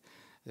built.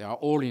 They are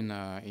all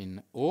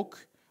in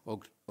oak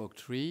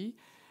tree,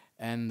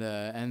 and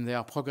they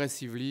are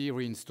progressively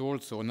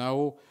reinstalled. So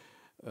now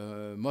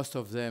most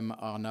of them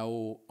are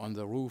now on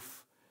the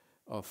roof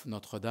of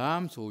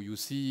Notre-Dame. So you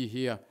see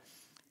here,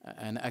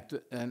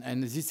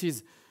 and this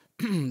is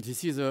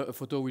this is a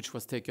photo which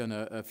was taken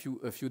a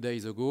few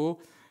days ago,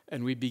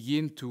 and we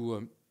begin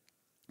to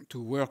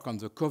work on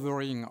the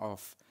covering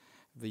of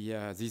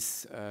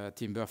this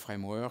timber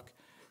framework,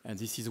 and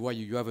this is why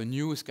you have a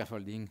new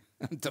scaffolding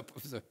on top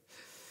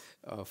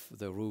of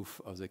the roof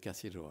of the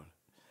cathedral.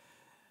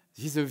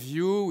 This is a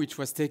view which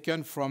was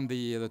taken from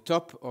the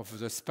top of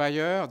the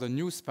spire, the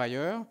new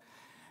spire.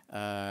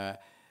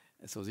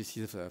 So this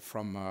is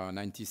from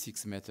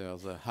 96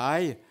 meters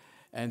high,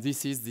 and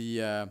this is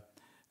the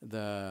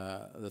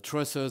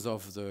trusses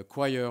of the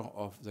choir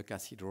of the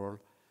cathedral,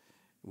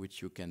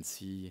 which you can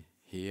see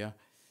here.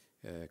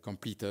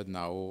 Completed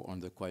now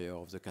on the choir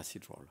of the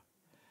cathedral.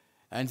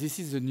 And this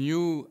is the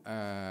new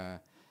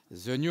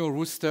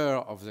rooster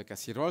of the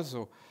cathedral.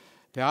 So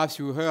perhaps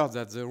you heard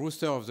that the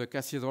rooster of the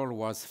cathedral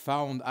was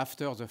found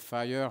after the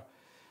fire,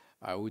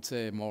 I would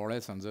say more or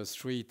less on the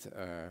street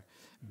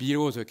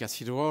below the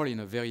cathedral in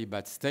a very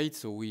bad state.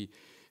 So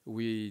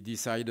we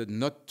decided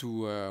not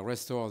to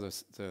restore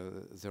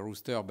the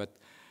rooster, but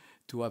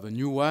to have a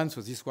new one.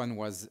 So this one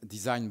was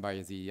designed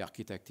by the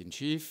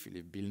architect-in-chief,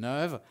 Philippe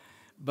Villeneuve.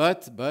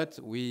 But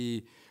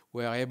we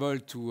were able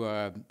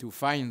to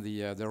find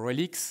the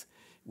relics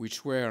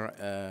which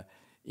were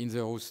in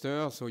the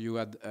rooster. So you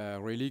had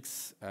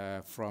relics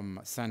from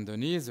Saint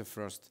Denis, the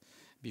first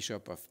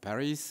bishop of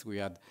Paris. We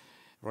had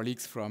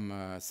relics from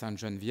Saint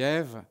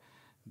Geneviève,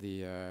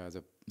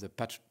 the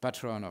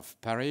patron of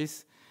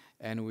Paris,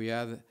 and we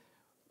had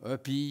a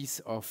piece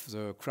of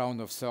the crown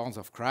of thorns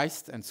of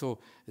Christ. And so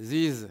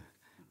these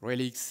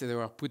relics, they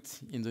were put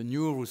in the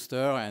new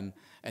rooster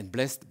and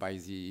blessed by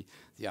the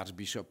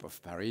Archbishop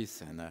of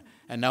Paris.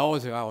 And now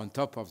they are on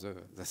top of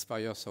the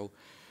spire, so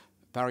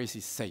Paris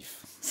is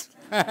safe.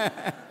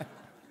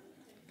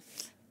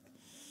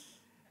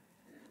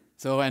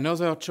 So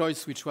another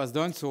choice which was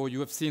done, so you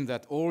have seen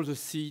that all the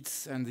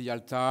seats and the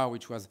altar,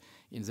 which was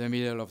in the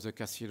middle of the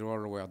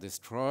cathedral, were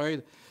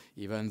destroyed.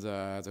 Even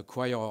the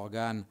choir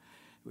organ,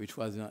 which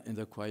was in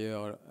the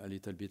choir a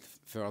little bit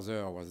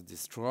further, was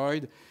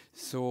destroyed.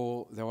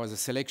 So there was a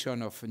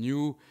selection of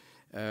new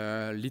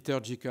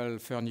liturgical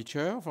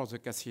furniture for the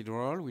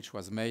cathedral, which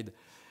was made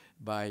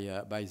by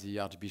the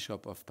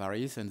Archbishop of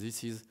Paris. And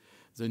this is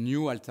the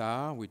new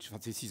altar,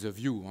 this is a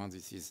view.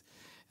 This is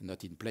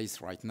not in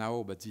place right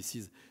now, but this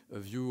is a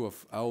view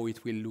of how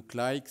it will look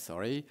like,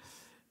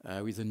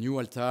 with a new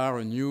altar,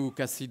 a new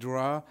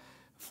cathedra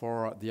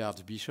for the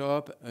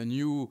Archbishop, a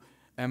new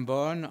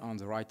ambon on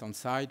the right-hand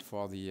side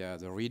for the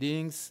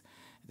readings.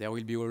 There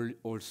will be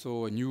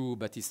also a new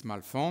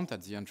baptismal font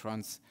at the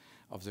entrance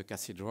of the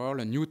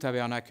cathedral, a new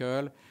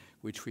tabernacle,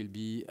 which will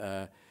be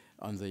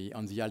on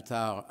the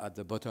altar at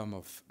the bottom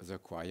of the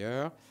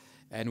choir.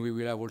 And we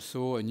will have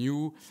also a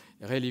new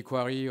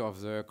reliquary of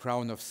the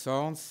crown of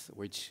thorns,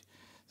 which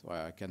so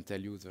I can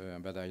tell you,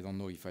 but I don't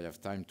know if I have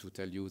time to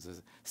tell you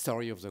the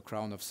story of the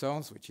crown of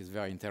thorns, which is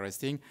very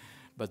interesting.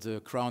 But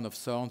the crown of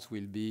thorns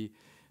will be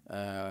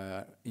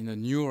in a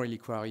new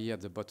reliquary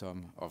at the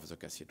bottom of the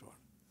cathedral.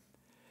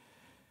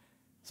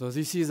 So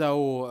this is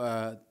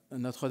how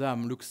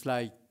Notre-Dame looks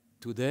like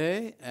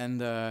today, and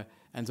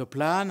the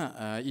plan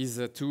is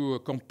to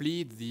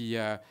complete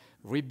the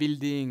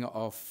rebuilding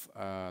of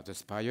the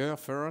spire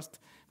first,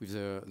 with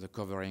the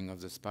covering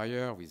of the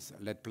spire, with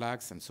lead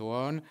plaques and so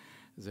on,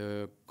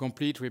 the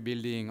complete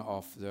rebuilding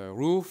of the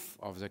roof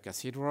of the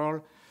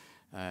cathedral,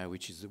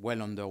 which is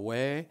well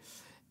underway,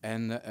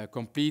 and a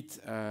complete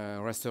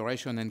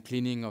restoration and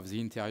cleaning of the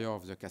interior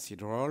of the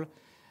cathedral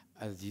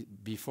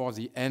before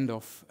the end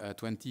of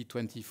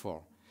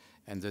 2024.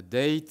 And the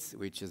date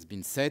which has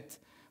been set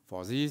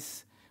for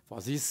this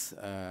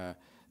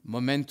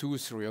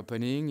momentous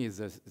reopening is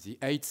the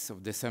 8th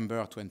of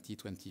December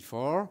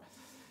 2024,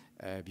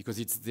 because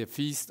it's the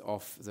feast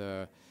of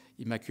the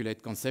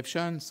Immaculate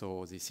Conception.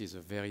 So this is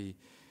a very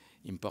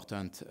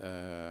important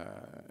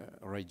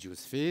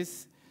religious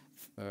feast,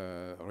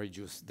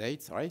 religious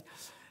date. Sorry.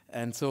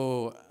 And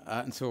so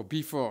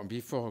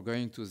before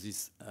going to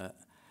this,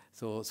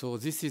 so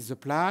this is the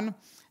plan.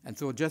 And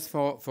so just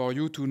for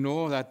you to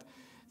know that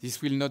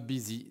this will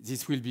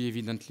be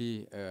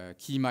evidently a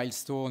key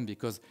milestone,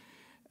 because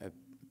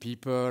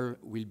people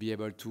will be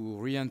able to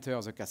re-enter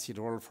the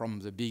cathedral from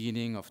the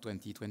beginning of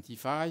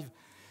 2025.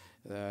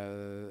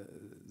 The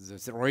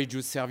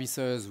religious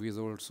services will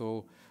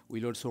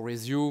also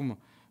resume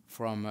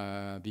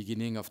from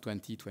beginning of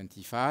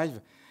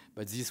 2025.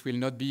 But this will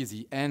not be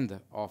the end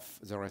of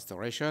the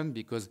restoration,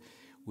 because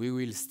we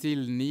will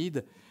still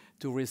need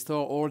to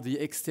restore all the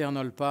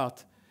external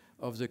part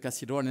of the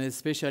cathedral, and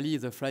especially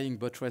the flying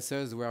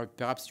buttresses, where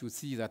perhaps you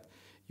see that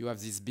you have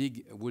these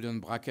big wooden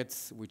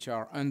brackets which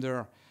are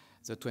under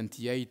the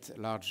 28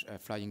 large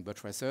flying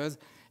buttresses,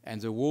 and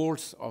the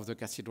walls of the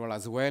cathedral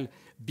as well,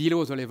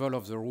 below the level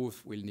of the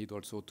roof, will need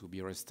also to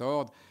be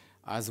restored,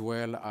 as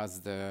well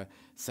as the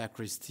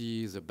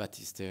sacristy, the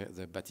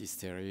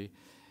baptistery,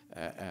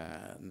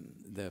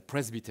 the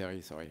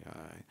presbytery. Sorry,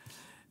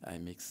 I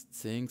mixed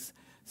things.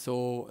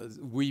 So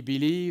we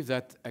believe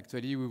that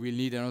actually we will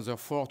need another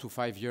 4 to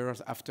 5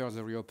 years after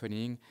the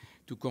reopening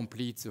to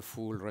complete the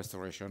full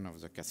restoration of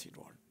the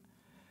cathedral.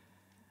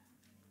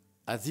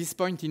 At this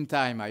point in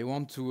time, I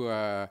want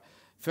to,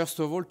 first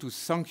of all, to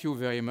thank you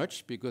very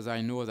much, because I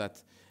know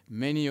that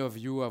many of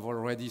you have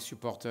already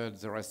supported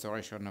the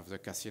restoration of the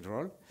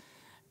cathedral,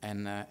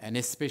 and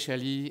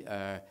especially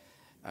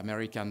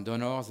American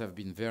donors have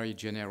been very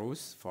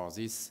generous for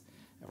this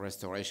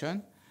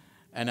restoration.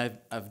 And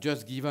I've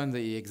just given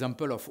the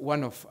example of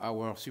one of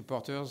our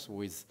supporters,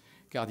 who is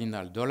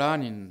Cardinal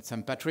Dolan in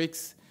St.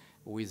 Patrick's,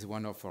 who is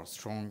one of our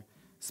strong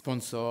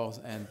sponsors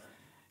and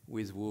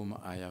with whom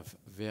I have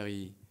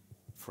very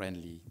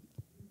friendly.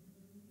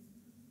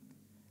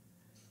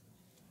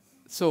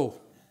 So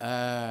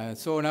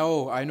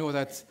now I know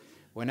that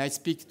when I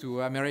speak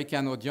to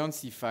American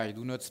audience, if I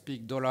do not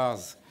speak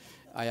dollars,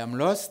 I am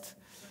lost.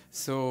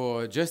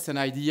 So just an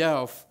idea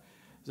of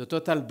the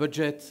total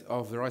budget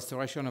of the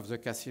restoration of the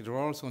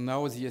cathedral. So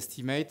now the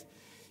estimate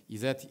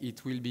is that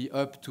it will be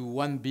up to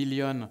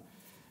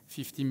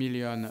 1,050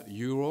 million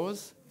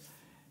euros.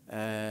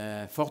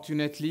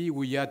 Fortunately,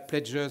 we had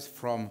pledges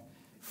from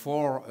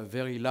 4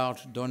 very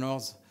large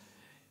donors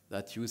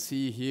that you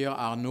see here: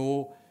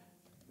 Arnaud,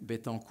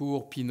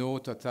 Bettencourt,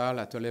 Picaud, total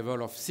at a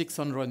level of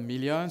 600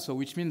 million. So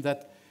which means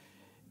that,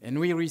 and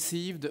we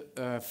received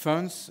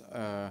funds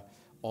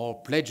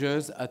or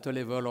pledges at a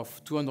level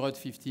of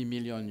 250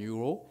 million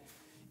euro,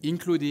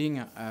 including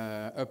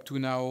up to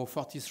now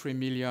 $43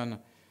 million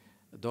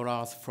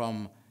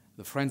from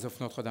the Friends of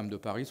Notre-Dame de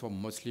Paris, so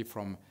mostly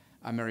from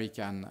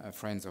American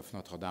Friends of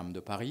Notre-Dame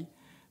de Paris.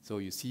 So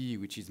you see,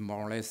 which is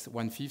more or less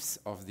 1/5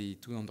 of the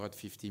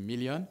 250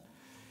 million.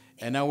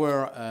 And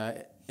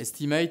our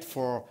estimate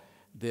for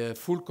the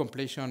full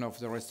completion of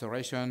the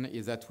restoration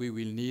is that we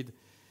will need,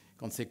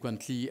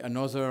 consequently,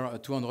 another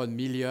 200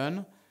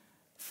 million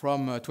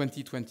from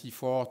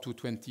 2024 to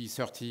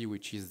 2030,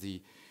 which is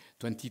the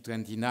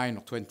 2029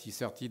 or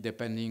 2030,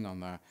 depending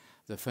on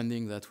the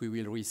funding that we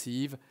will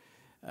receive,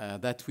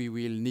 that we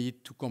will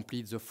need to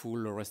complete the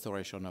full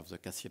restoration of the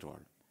cathedral.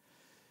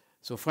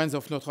 So Friends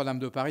of Notre-Dame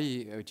de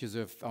Paris, which is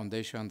a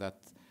foundation that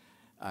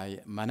I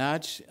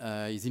manage,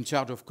 is in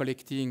charge of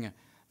collecting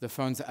the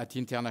funds at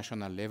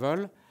international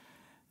level.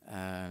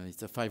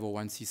 It's a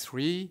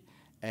 501c3.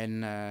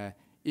 And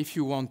if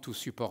you want to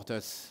support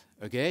us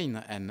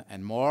again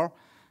and more,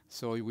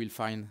 so you will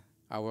find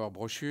our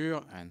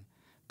brochure and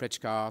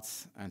pledge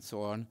cards and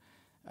so on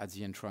at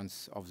the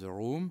entrance of the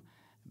room.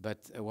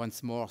 But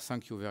once more,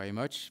 thank you very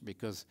much,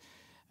 because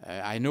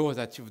I know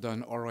that you've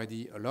done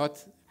already a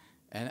lot,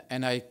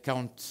 and I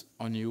count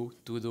on you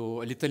to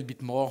do a little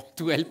bit more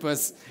to help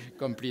us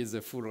complete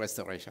the full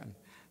restoration.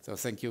 So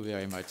thank you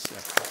very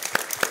much.